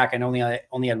gets back and only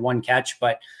had 1 catch,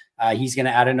 but he's going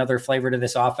to add another flavor to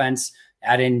this offense.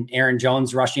 Add in Aaron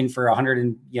Jones rushing for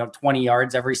 120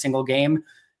 yards every single game,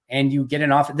 and you get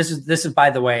an off. This is by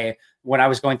the way, when I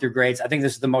was going through grades, I think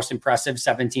this is the most impressive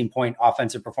 17-point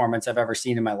offensive performance I've ever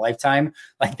seen in my lifetime.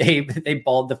 They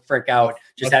balled the frick out.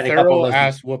 Just had a couple of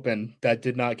ass whooping that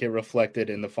did not get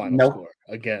reflected in the final score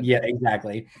again. Yeah,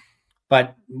 exactly.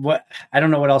 But I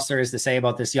don't know what else there is to say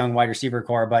about this young wide receiver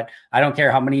core, but I don't care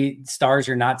how many stars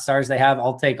or not stars they have.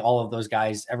 I'll take all of those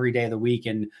guys every day of the week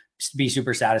and be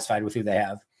super satisfied with who they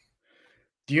have.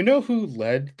 Do you know who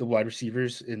led the wide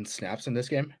receivers in snaps in this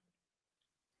game?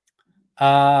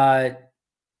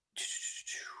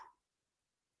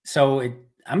 So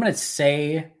I'm gonna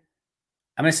say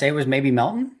it was maybe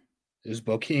Melton. It was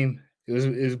Bokeem. It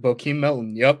was Bokeem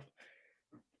Melton. Yep.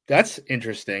 That's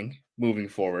interesting moving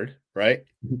forward, right?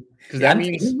 Because that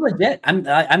means he's legit. I'm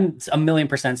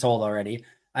 1,000,000% sold already.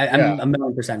 I'm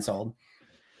 1,000,000% sold.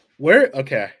 Where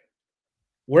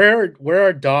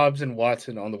are Dobbs and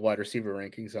Watson on the wide receiver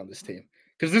rankings on this team?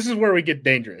 Because this is where we get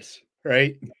dangerous,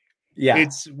 right? Yeah.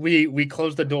 It's we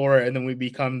close the door and then we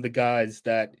become the guys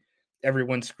that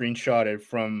everyone screenshotted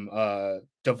from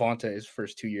Devontae's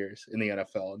first 2 years in the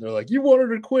NFL. They're like, you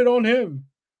wanted to quit on him.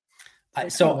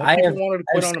 So I wanted to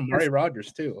quit on Amari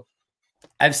Rodgers too.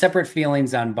 I have separate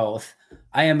feelings on both.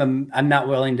 I'm not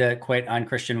willing to quit on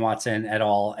Christian Watson at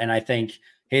all, and I think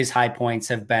his high points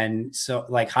have been so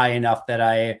high enough that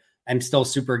I am still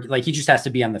super he just has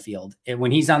to be on the field.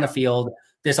 When he's on the field,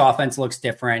 this offense looks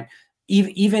different.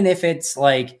 Even if it's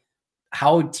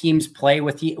how teams play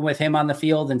with him on the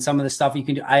field and some of the stuff you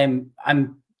can do,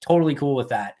 I'm totally cool with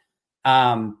that.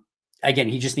 Again,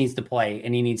 he just needs to play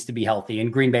and he needs to be healthy.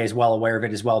 And Green Bay is well aware of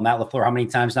it as well. Matt LaFleur, how many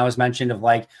times now has mentioned of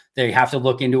they have to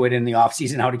look into it in the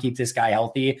offseason, how to keep this guy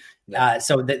healthy.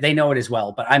 So they know it as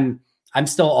well. But I'm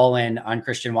still all in on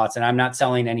Christian Watson. I'm not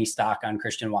selling any stock on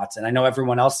Christian Watson. I know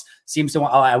everyone else seems to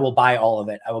want, I will buy all of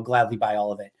it. I will gladly buy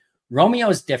all of it. Romeo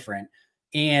is different.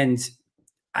 And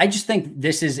I just think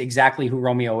this is exactly who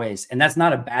Romeo is. And that's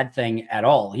not a bad thing at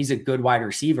all. He's a good wide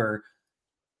receiver.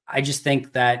 I just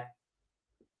think that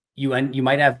you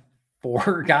might have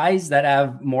 4 guys that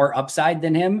have more upside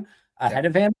than him ahead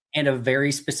of him and a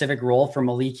very specific role for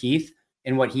Malik Heath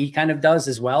in what he kind of does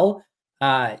as well.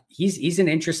 He's an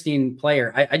interesting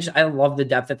player. I love the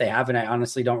depth that they have. And I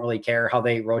honestly don't really care how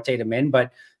they rotate him in,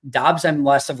 but Dobbs, I'm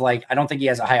less of I don't think he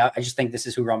has a high, I just think this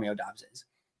is who Romeo Dobbs is.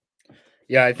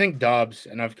 Yeah, I think Dobbs,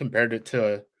 and I've compared it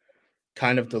to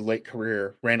kind of the late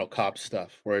career Randall Cobb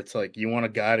stuff, where it's you want a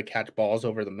guy to catch balls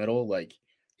over the middle,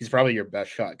 he's probably your best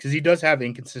shot because he does have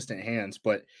inconsistent hands,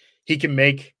 but he can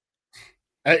make,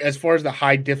 as far as the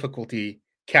high difficulty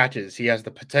catches, he has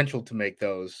the potential to make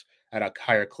those at a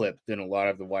higher clip than a lot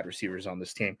of the wide receivers on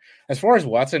this team. As far as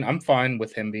Watson, I'm fine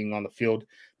with him being on the field.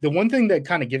 The one thing that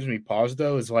kind of gives me pause,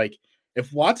 though, is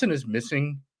if Watson is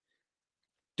missing,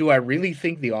 do I really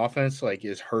think the offense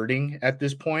is hurting at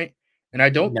this point? And I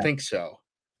don't think so.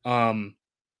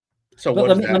 So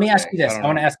let me ask you this. I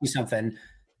want to ask you something.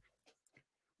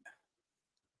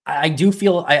 I do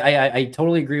feel I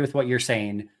totally agree with what you're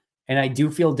saying. And I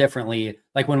do feel differently.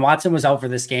 When Watson was out for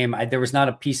this game, there was not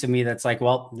a piece of me that's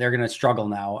well, they're going to struggle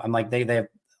now. I'm they have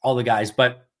all the guys,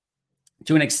 but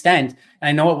to an extent, and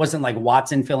I know it wasn't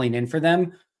Watson filling in for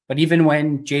them, but even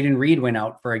when Jaden Reed went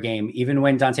out for a game, even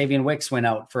when Dontavian Wicks went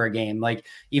out for a game,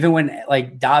 even when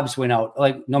Dobbs went out,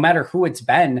 no matter who it's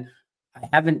been, I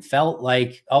haven't felt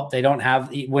they don't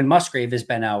have, when Musgrave has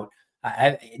been out,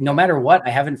 no matter what,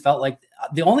 I haven't felt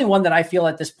the only one that I feel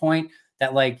at this point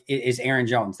that is Aaron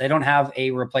Jones. They don't have a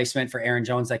replacement for Aaron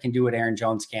Jones that can do what Aaron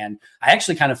Jones can. I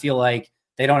actually kind of feel they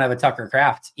don't have a Tucker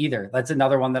Kraft either. That's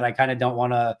another one that I kind of don't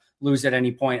want to lose at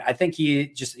any point. I think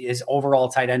his overall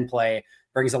tight end play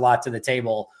brings a lot to the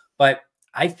table, but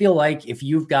I feel if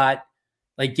you've got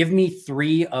give me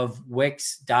 3 of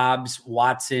Wicks, Dobbs,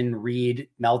 Watson, Reed,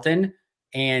 Melton,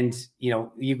 and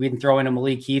you can throw in a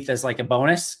Malik Heath as a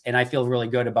bonus, and I feel really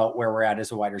good about where we're at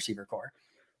as a wide receiver core.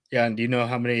 Yeah, and do you know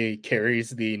how many carries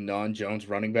the non-Jones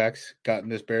running backs got in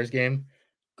this Bears game?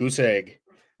 Goose egg.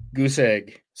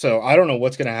 So I don't know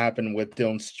what's going to happen with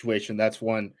Dylan's situation. That's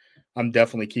one I'm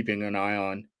definitely keeping an eye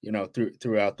on,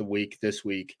 throughout the week this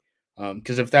week.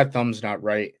 Because if that thumb's not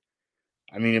right,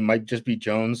 I mean, it might just be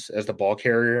Jones as the ball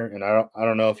carrier, and I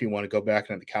don't know if you want to go back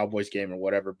into the Cowboys game or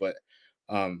whatever. But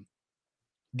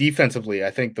defensively,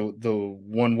 I think the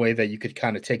one way that you could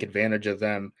kind of take advantage of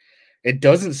them, it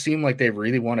doesn't seem like they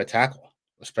really want to tackle,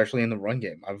 especially in the run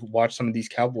game. I've watched some of these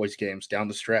Cowboys games down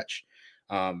the stretch.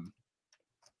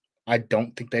 I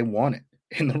don't think they want it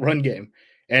in the run game.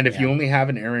 And if you only have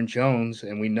an Aaron Jones,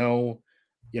 and we know,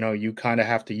 you kind of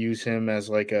have to use him as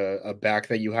a back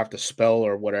that you have to spell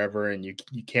or whatever, and you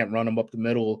can't run him up the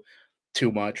middle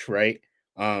too much, right?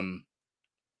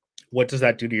 What does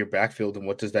that do to your backfield, and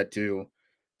what does that do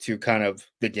to kind of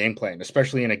the game plan,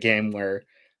 especially in a game where,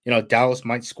 Dallas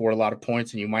might score a lot of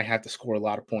points and you might have to score a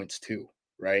lot of points too,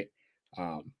 right?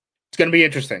 It's going to be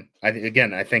interesting. I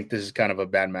think this is kind of a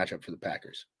bad matchup for the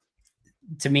Packers.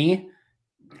 To me,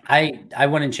 I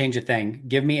wouldn't change a thing.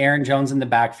 Give me Aaron Jones in the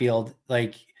backfield.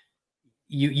 Like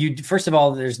you first of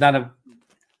all, there's not a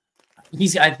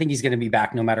I think he's going to be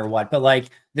back no matter what. But like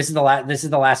this is the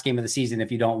last game of the season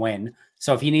if you don't win.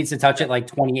 So if he needs to touch it like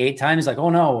 28 times, like oh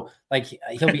no, like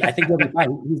I think he'll be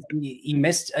fine. He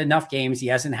missed enough games. He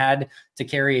hasn't had to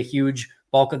carry a huge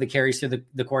bulk of the carries through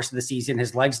the course of the season.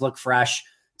 His legs look fresh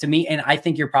to me, and I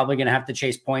think you're probably going to have to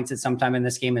chase points at some time in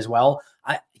this game as well.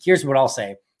 Here's what I'll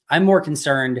say: I'm more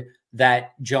concerned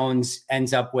that Jones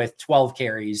ends up with 12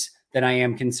 carries than I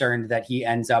am concerned that he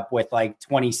ends up with like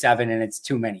 27 and it's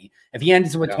too many. If he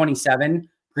ends with 27,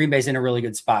 Green Bay's in a really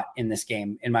good spot in this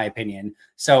game, in my opinion.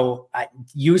 So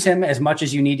use him as much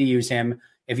as you need to use him.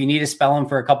 If you need to spell him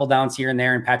for a couple downs here and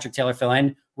there and Patrick Taylor fill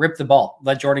in, rip the ball,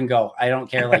 let Jordan go. I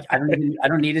don't care. Like I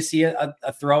don't need to see a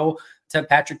throw to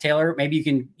Patrick Taylor. Maybe you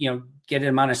can, get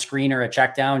him on a screen or a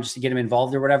check down just to get him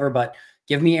involved or whatever, but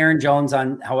give me Aaron Jones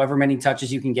on however many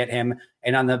touches you can get him.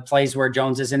 And on the plays where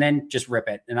Jones isn't in, just rip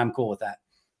it. And I'm cool with that.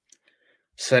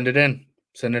 Send it in.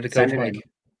 Send it to Coach Mike.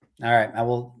 All right. I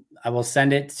will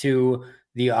send it to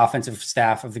the offensive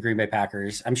staff of the Green Bay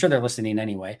Packers. I'm sure they're listening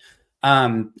anyway.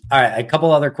 All right. A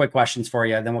couple other quick questions for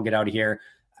you. Then we'll get out of here.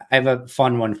 I have a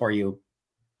fun one for you.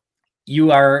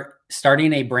 You are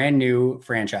starting a brand new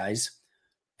franchise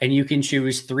and you can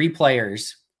choose 3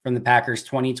 players from the Packers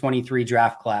 2023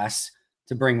 draft class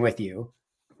to bring with you.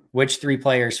 Which 3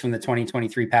 players from the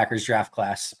 2023 Packers draft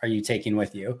class are you taking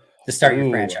with you to start your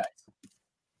franchise?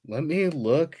 Let me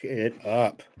look it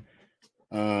up.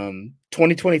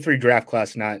 2023 draft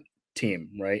class, not team,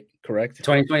 right? Correct?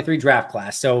 2023 draft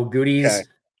class. So Goody's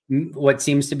what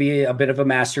seems to be a bit of a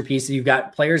masterpiece. You've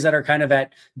got players that are kind of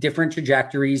at different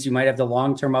trajectories. You might have the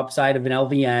long-term upside of an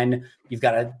LVN. You've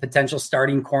got a potential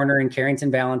starting corner in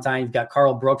Carrington Valentine. You've got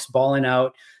Carl Brooks balling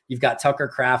out. You've got Tucker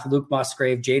Kraft, Luke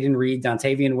Musgrave, Jaden Reed,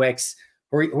 Dontavian Wicks.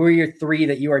 Who are your 3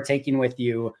 that you are taking with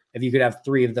you if you could have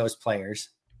 3 of those players?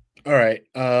 All right.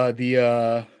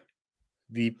 The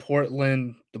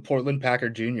Portland Packer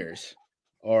Juniors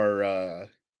are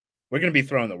we're going to be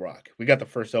throwing the rock. We got the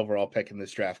first overall pick in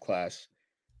this draft class.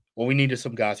 What we need is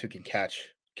some guys who can catch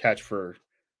for,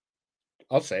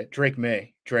 I'll say it, Drake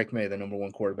May, the number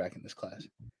 1 quarterback in this class,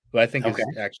 who I think is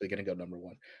actually going to go number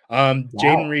 1.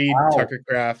 Jaden Reed, Tucker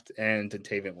Kraft, and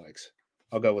Dontavian Wicks.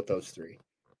 I'll go with those 3.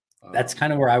 That's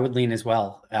kind of where I would lean as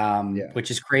well,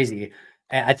 which is crazy.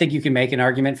 I think you can make an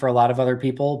argument for a lot of other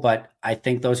people, but I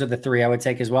think those are the 3 I would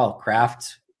take as well: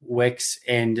 Kraft, Wicks,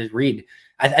 and Reed.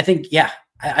 I think,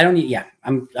 I don't need,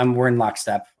 we're in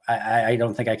lockstep. I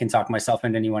don't think I can talk myself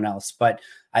into anyone else, but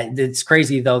it's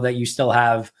crazy though that you still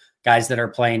have guys that are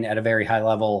playing at a very high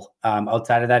level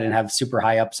outside of that and have super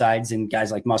high upsides, and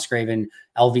guys like Musgrave and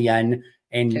LVN.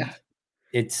 And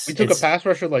we took a pass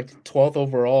rusher like 12th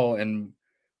overall, and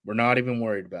we're not even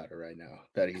worried about it right now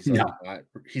that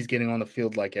he's getting on the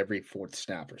field like every 4th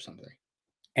snap or something.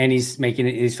 And he's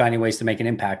finding ways to make an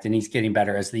impact, and he's getting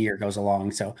better as the year goes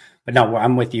along. So, but no,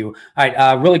 I'm with you. All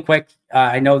right. Really quick.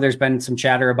 I know there's been some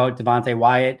chatter about Devontae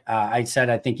Wyatt. I said,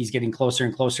 I think he's getting closer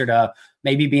and closer to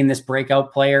maybe being this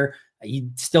breakout player. He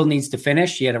still needs to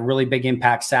finish. He had a really big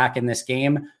impact sack in this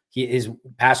game. His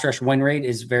pass rush win rate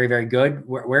is very, very good.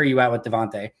 Where are you at with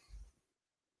Devontae?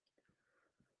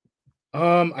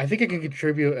 I think it can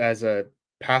contribute as a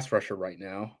pass rusher right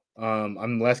now.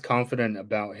 I'm less confident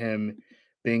about him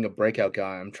being a breakout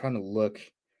guy. I'm trying to look.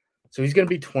 So he's going to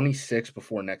be 26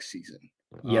 before next season.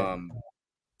 Yep.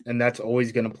 And that's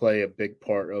always going to play a big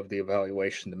part of the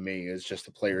evaluation to me, is just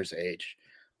the player's age.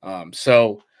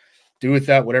 So do with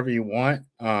that whatever you want.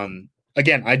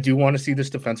 Again, I do want to see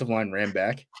this defensive line ran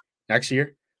back next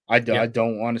year. I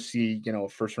don't want to see, a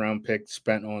first round pick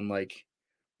spent on like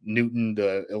Newton,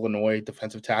 the Illinois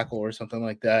defensive tackle or something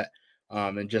like that.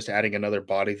 And just adding another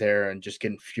body there and just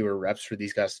getting fewer reps for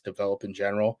these guys to develop in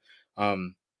general.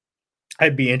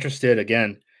 I'd be interested,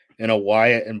 again, in a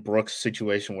Wyatt and Brooks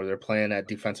situation where they're playing at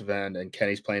defensive end and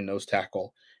Kenny's playing nose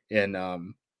tackle in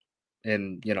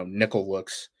nickel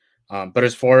looks. But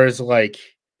as far as like,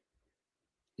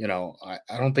 I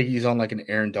don't think he's on like an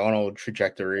Aaron Donald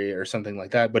trajectory or something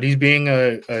like that, but he's being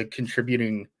a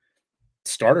contributing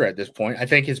starter at this point. I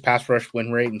think his pass rush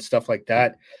win rate and stuff like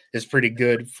that is pretty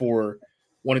good for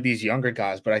one of these younger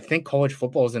guys. But I think college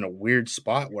football is in a weird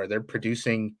spot where they're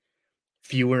producing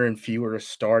fewer and fewer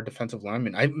star defensive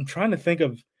linemen. I'm trying to think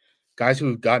of guys who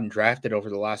have gotten drafted over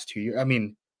the last 2 years. I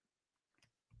mean,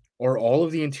 are all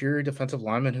of the interior defensive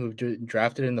linemen who have been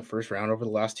drafted in the first round over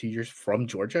the last 2 years from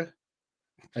Georgia?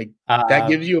 Like that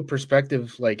gives you a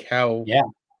perspective, like how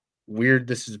weird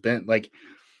this has been. Like,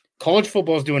 college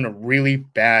football is doing a really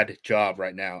bad job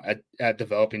right now at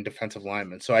developing defensive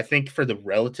linemen. So I think for the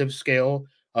relative scale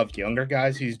of younger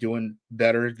guys, he's doing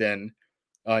better than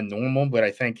normal. But I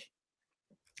think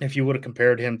if you would have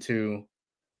compared him to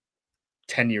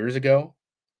 10 years ago,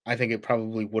 I think it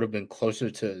probably would have been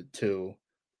closer to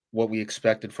what we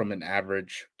expected from an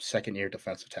average second-year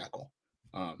defensive tackle.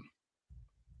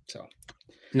 So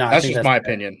No, I that's think just that's my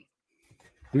fair. opinion.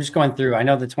 I'm just going through. I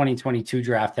know the 2022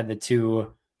 draft had the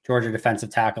 2 Georgia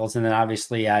defensive tackles, and then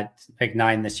obviously at pick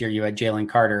 9 this year, you had Jalen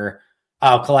Carter.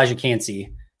 Kalijah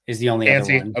Cansey is the only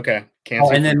other one. Okay. Oh,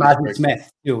 Cansey and then from Mozzie Pittsburgh.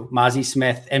 Smith too. Mozzie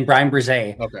Smith and Brian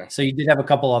Brzee. Okay. So you did have a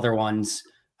couple other ones.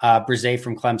 Brzee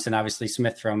from Clemson, obviously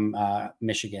Smith from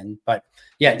Michigan. But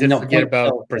yeah, Forget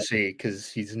about Brzee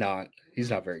because he's not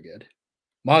very good.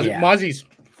 Mozzie's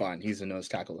fine. He's a nose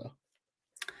tackle though.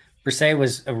 Brzee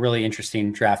was a really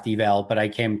interesting draft eval, but I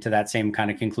came to that same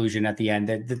kind of conclusion at the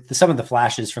end. Some of the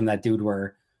flashes from that dude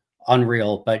were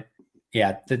unreal, but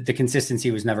yeah, the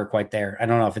consistency was never quite there. I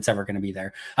don't know if it's ever going to be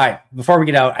there. All right, before we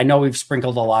get out, I know we've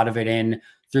sprinkled a lot of it in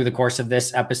through the course of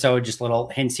this episode, just little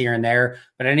hints here and there,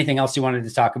 but anything else you wanted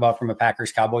to talk about from a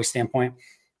Packers-Cowboys standpoint?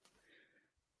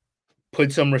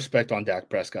 Put some respect on Dak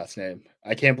Prescott's name.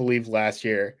 I can't believe last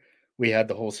year we had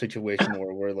the whole situation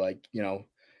where we're like,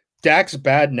 Dak's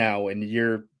bad now in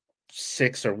year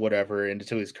 6 or whatever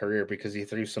into his career because he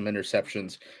threw some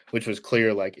interceptions, which was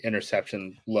clear like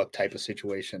interception luck type of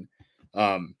situation.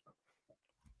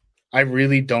 I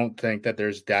really don't think that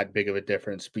there's that big of a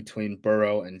difference between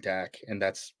Burrow and Dak, and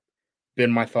that's been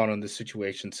my thought on this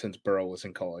situation since Burrow was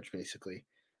in college, basically.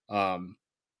 I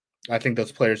think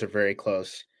those players are very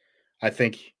close. I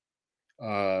think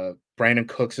Brandon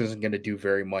Cooks isn't going to do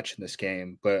very much in this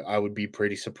game, but I would be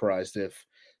pretty surprised if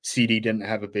CD didn't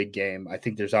have a big game. I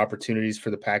think there's opportunities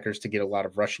for the Packers to get a lot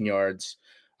of rushing yards.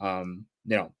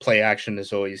 Play action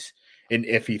is always an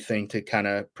iffy thing to kind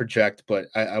of project, but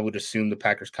I would assume the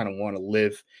Packers kind of want to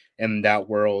live in that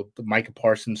world. The Micah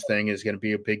Parsons thing is going to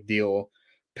be a big deal.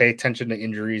 Pay attention to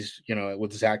injuries,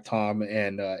 with Zach Tom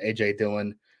and AJ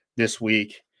Dillon this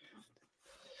week.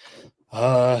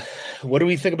 What do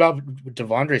we think about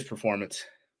Devondre's performance?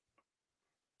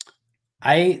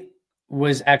 I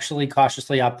was actually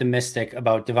cautiously optimistic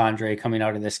about Devondre coming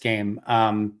out of this game.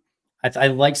 I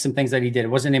like some things that he did. It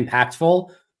wasn't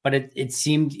impactful, but it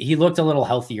seemed he looked a little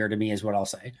healthier to me is what I'll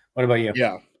say. What about you?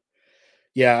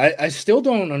 Yeah. I still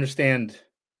don't understand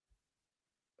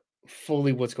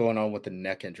fully what's going on with the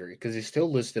neck injury because he's still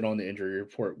listed on the injury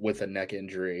report with a neck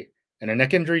injury, and a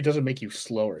neck injury doesn't make you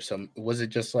slower. So was it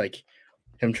just like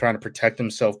him trying to protect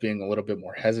himself, being a little bit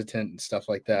more hesitant and stuff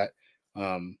like that?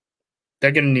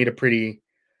 They're going to need a pretty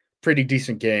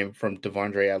decent game from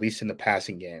Devondre, at least in the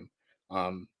passing game.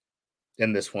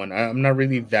 In this one, I'm not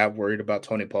really that worried about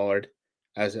Tony Pollard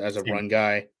as a run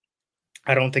guy.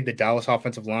 I don't think the Dallas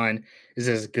offensive line is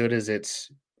as good as it's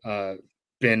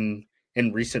been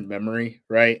in recent memory,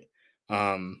 right?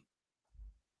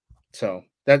 So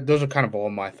those are kind of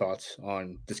all my thoughts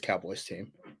on this Cowboys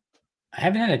team. I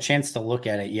haven't had a chance to look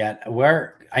at it yet.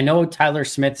 Where I know Tyler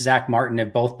Smith, Zach Martin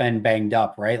have both been banged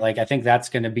up, right? Like I think that's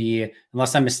going to be,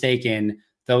 unless I'm mistaken,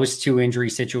 those 2 injury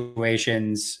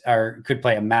situations could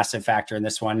play a massive factor in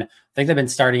this one. I think they've been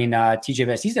starting TJ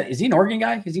Bass. Is he an Oregon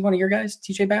guy? Is he one of your guys,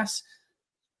 TJ Bass?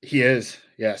 He is,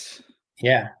 yes.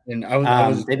 Yeah. And I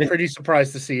was pretty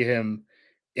surprised to see him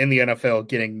in the NFL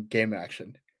getting game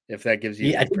action, if that gives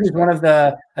you I think he's one of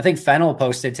the, I think Fennel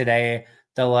posted today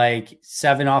the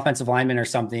 7 offensive linemen or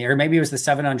something, or maybe it was the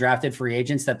 7 undrafted free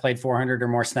agents that played 400 or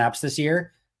more snaps this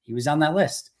year. He was on that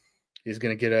list. He's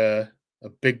going to get a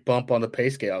big bump on the pay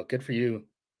scale. Good for you,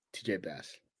 TJ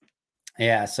Bass.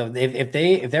 Yeah. So if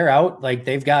they're out,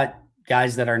 they've got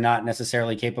guys that are not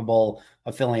necessarily capable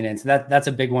of filling in. So that's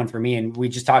a big one for me. And we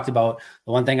just talked about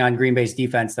the one thing on Green Bay's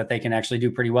defense that they can actually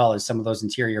do pretty well is some of those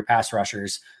interior pass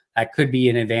rushers. That could be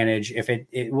an advantage if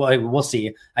we'll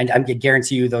see. I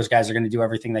guarantee you those guys are going to do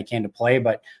everything they can to play.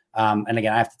 But, and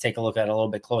again, I have to take a look at it a little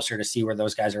bit closer to see where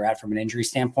those guys are at from an injury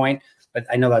standpoint. But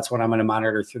I know that's what I'm going to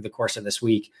monitor through the course of this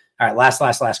week. All right.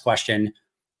 Last question.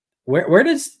 Where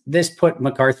does this put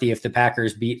McCarthy if the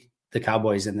Packers beat the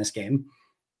Cowboys in this game?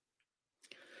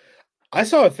 I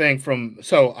saw a thing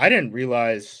so I didn't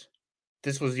realize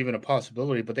this was even a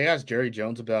possibility, but they asked Jerry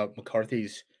Jones about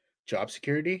McCarthy's job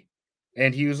security.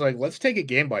 And he was like, let's take it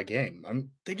game by game.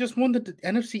 They just won the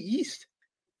NFC East.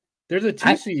 They're the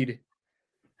 2 seed.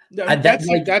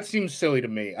 That seems silly to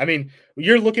me. I mean,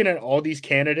 you're looking at all these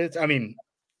candidates. I mean,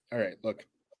 all right, look,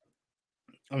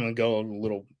 I'm going to go a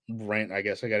little rant, I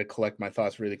guess. I got to collect my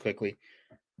thoughts really quickly.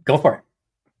 Go for it.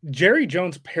 Jerry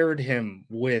Jones paired him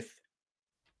with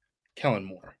Kellen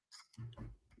Moore.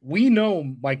 we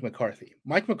know Mike McCarthy.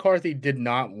 Mike McCarthy did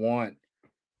not want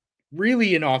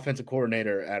really an offensive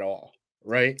coordinator at all,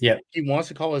 right? Yeah. He wants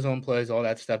to call his own plays, all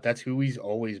that stuff. That's who he's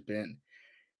always been.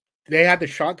 They had the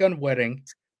shotgun wedding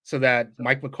so that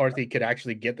Mike McCarthy could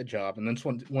actually get the job. And then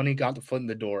when he got the foot in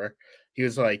the door, he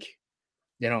was like,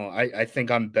 I think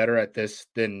I'm better at this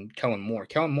than Kellen Moore.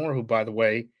 Kellen Moore, who, by the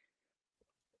way,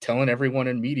 telling everyone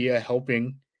in media,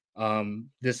 helping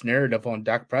this narrative on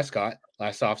Dak Prescott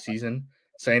last offseason,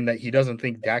 saying that he doesn't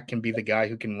think Dak can be the guy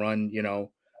who can run,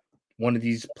 one of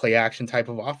these play action type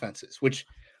of offenses, which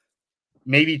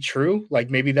may be true.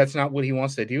 Like, maybe that's not what he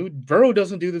wants to do. Burrow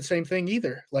doesn't do the same thing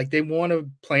either. Like, they want to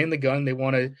play in the gun. They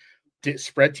want to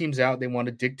spread teams out. They want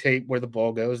to dictate where the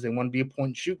ball goes. They want to be a point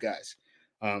and shoot guys.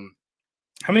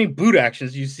 How many boot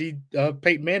actions do you see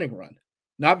Peyton Manning run?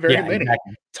 Not very many.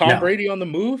 Exactly. Tom Brady on the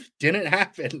move didn't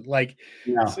happen. Like,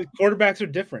 so quarterbacks are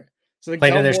different. So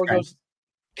then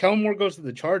Kellen Moore goes to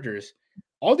the Chargers.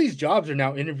 All these jobs are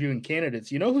now interviewing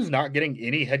candidates. You know who's not getting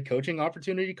any head coaching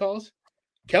opportunity calls?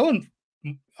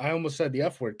 I almost said the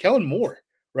F word. Kellen Moore,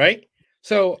 right?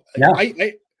 So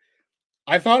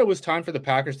I thought it was time for the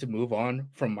Packers to move on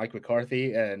from Mike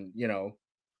McCarthy and,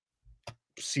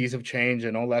 seas of change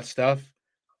and all that stuff.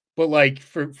 But like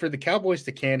for the Cowboys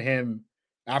to can him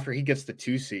after he gets the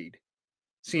 2 seed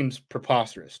seems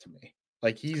preposterous to me.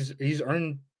 Like he's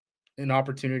earned an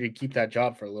opportunity to keep that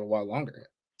job for a little while longer.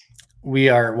 We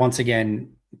are once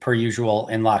again, per usual,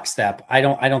 in lockstep. I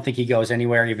don't think he goes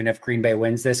anywhere, even if Green Bay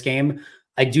wins this game.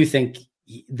 I do think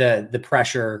the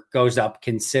pressure goes up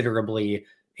considerably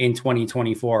in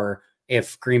 2024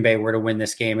 if Green Bay were to win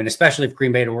this game, and especially if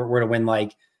Green Bay were to win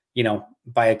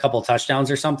by a couple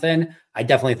touchdowns or something. I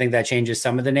definitely think that changes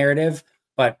some of the narrative,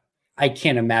 but I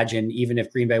can't imagine, even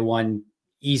if Green Bay won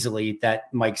easily,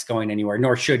 that Mike's going anywhere,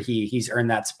 nor should he. He's earned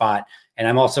that spot. And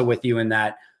I'm also with you in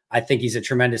that I think he's a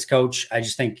tremendous coach. I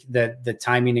just think that the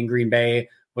timing in Green Bay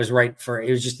was right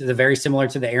it was just very similar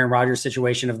to the Aaron Rodgers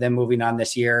situation of them moving on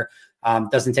this year.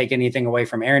 Doesn't take anything away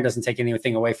from Aaron, doesn't take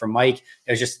anything away from Mike.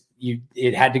 It was just,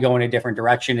 it had to go in a different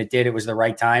direction. It did. It was the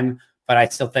right time. But I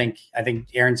think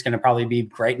Aaron's going to probably be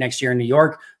great next year in New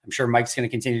York. I'm sure Mike's going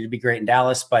to continue to be great in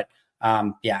Dallas. But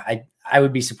I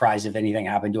would be surprised if anything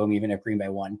happened to him, even if Green Bay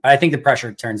won. But I think the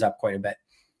pressure turns up quite a bit.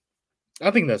 I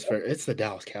think that's fair. It's the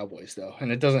Dallas Cowboys, though.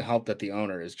 And it doesn't help that the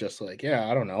owner is just like, yeah,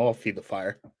 I don't know, I'll feed the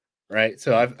fire. Right.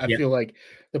 So I feel like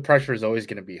the pressure is always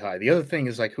going to be high. The other thing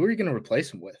is, like, who are you going to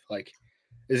replace him with? Like,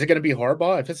 is it going to be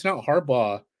Harbaugh? If it's not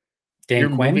Harbaugh,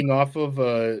 Dan Quinn? Moving off of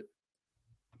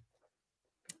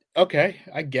okay,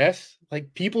 I guess.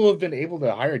 Like, people have been able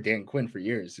to hire Dan Quinn for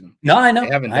years, and I know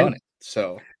they haven't done it.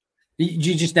 So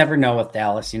you just never know with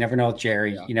Dallas. You never know with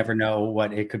Jerry. Yeah. You never know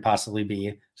what it could possibly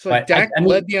be. So Dak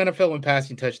led the NFL in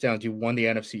passing touchdowns. You won the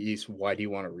NFC East. Why do you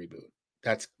want to reboot?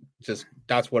 That's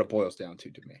what it boils down to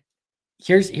me.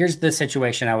 Here's the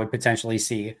situation I would potentially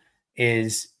see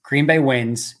is Green Bay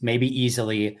wins maybe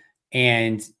easily,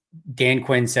 and Dan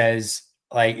Quinn says,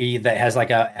 like, that has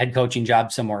like a head coaching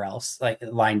job somewhere else, like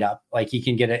lined up, like he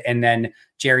can get it. And then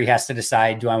Jerry has to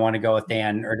decide, do I want to go with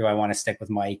Dan or do I want to stick with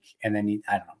Mike? And then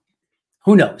I don't know.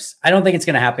 Who knows? I don't think it's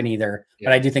going to happen either,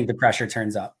 but I do think the pressure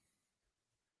turns up.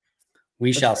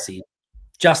 We shall see.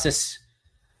 Justice.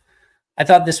 I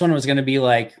thought this one was going to be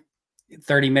like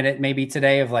 30-minute maybe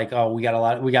today of like, oh, we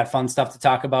got fun stuff to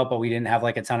talk about, but we didn't have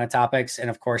like a ton of topics. And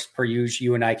of course, per usual,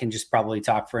 you and I can just probably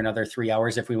talk for another 3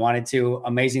 hours if we wanted to.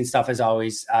 Amazing stuff as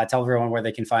always. Tell everyone where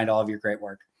they can find all of your great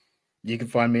work. You can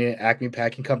find me at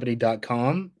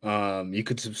acmepackingcompany.com. You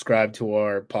could subscribe to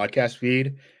our podcast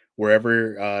feed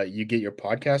wherever you get your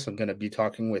podcasts. I'm going to be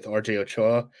talking with RJ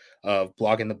Ochoa of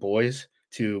Blogging the Boys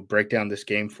to break down this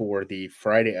game for the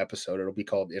Friday episode. It'll be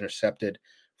called Intercepted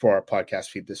for our podcast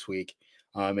feed this week.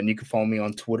 And you can follow me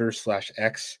on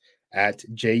Twitter/X at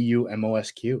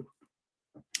JUMOSQ.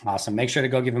 Awesome. Make sure to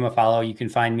go give him a follow. You can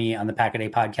find me on the Pack a Day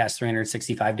podcast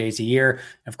 365 days a year.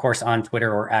 Of course, on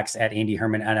Twitter or X at Andy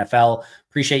Herman NFL.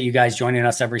 Appreciate you guys joining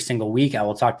us every single week. I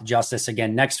will talk to Justice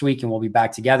again next week and we'll be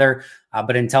back together.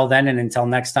 But until then and until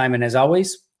next time, and as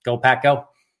always, go Pack Go.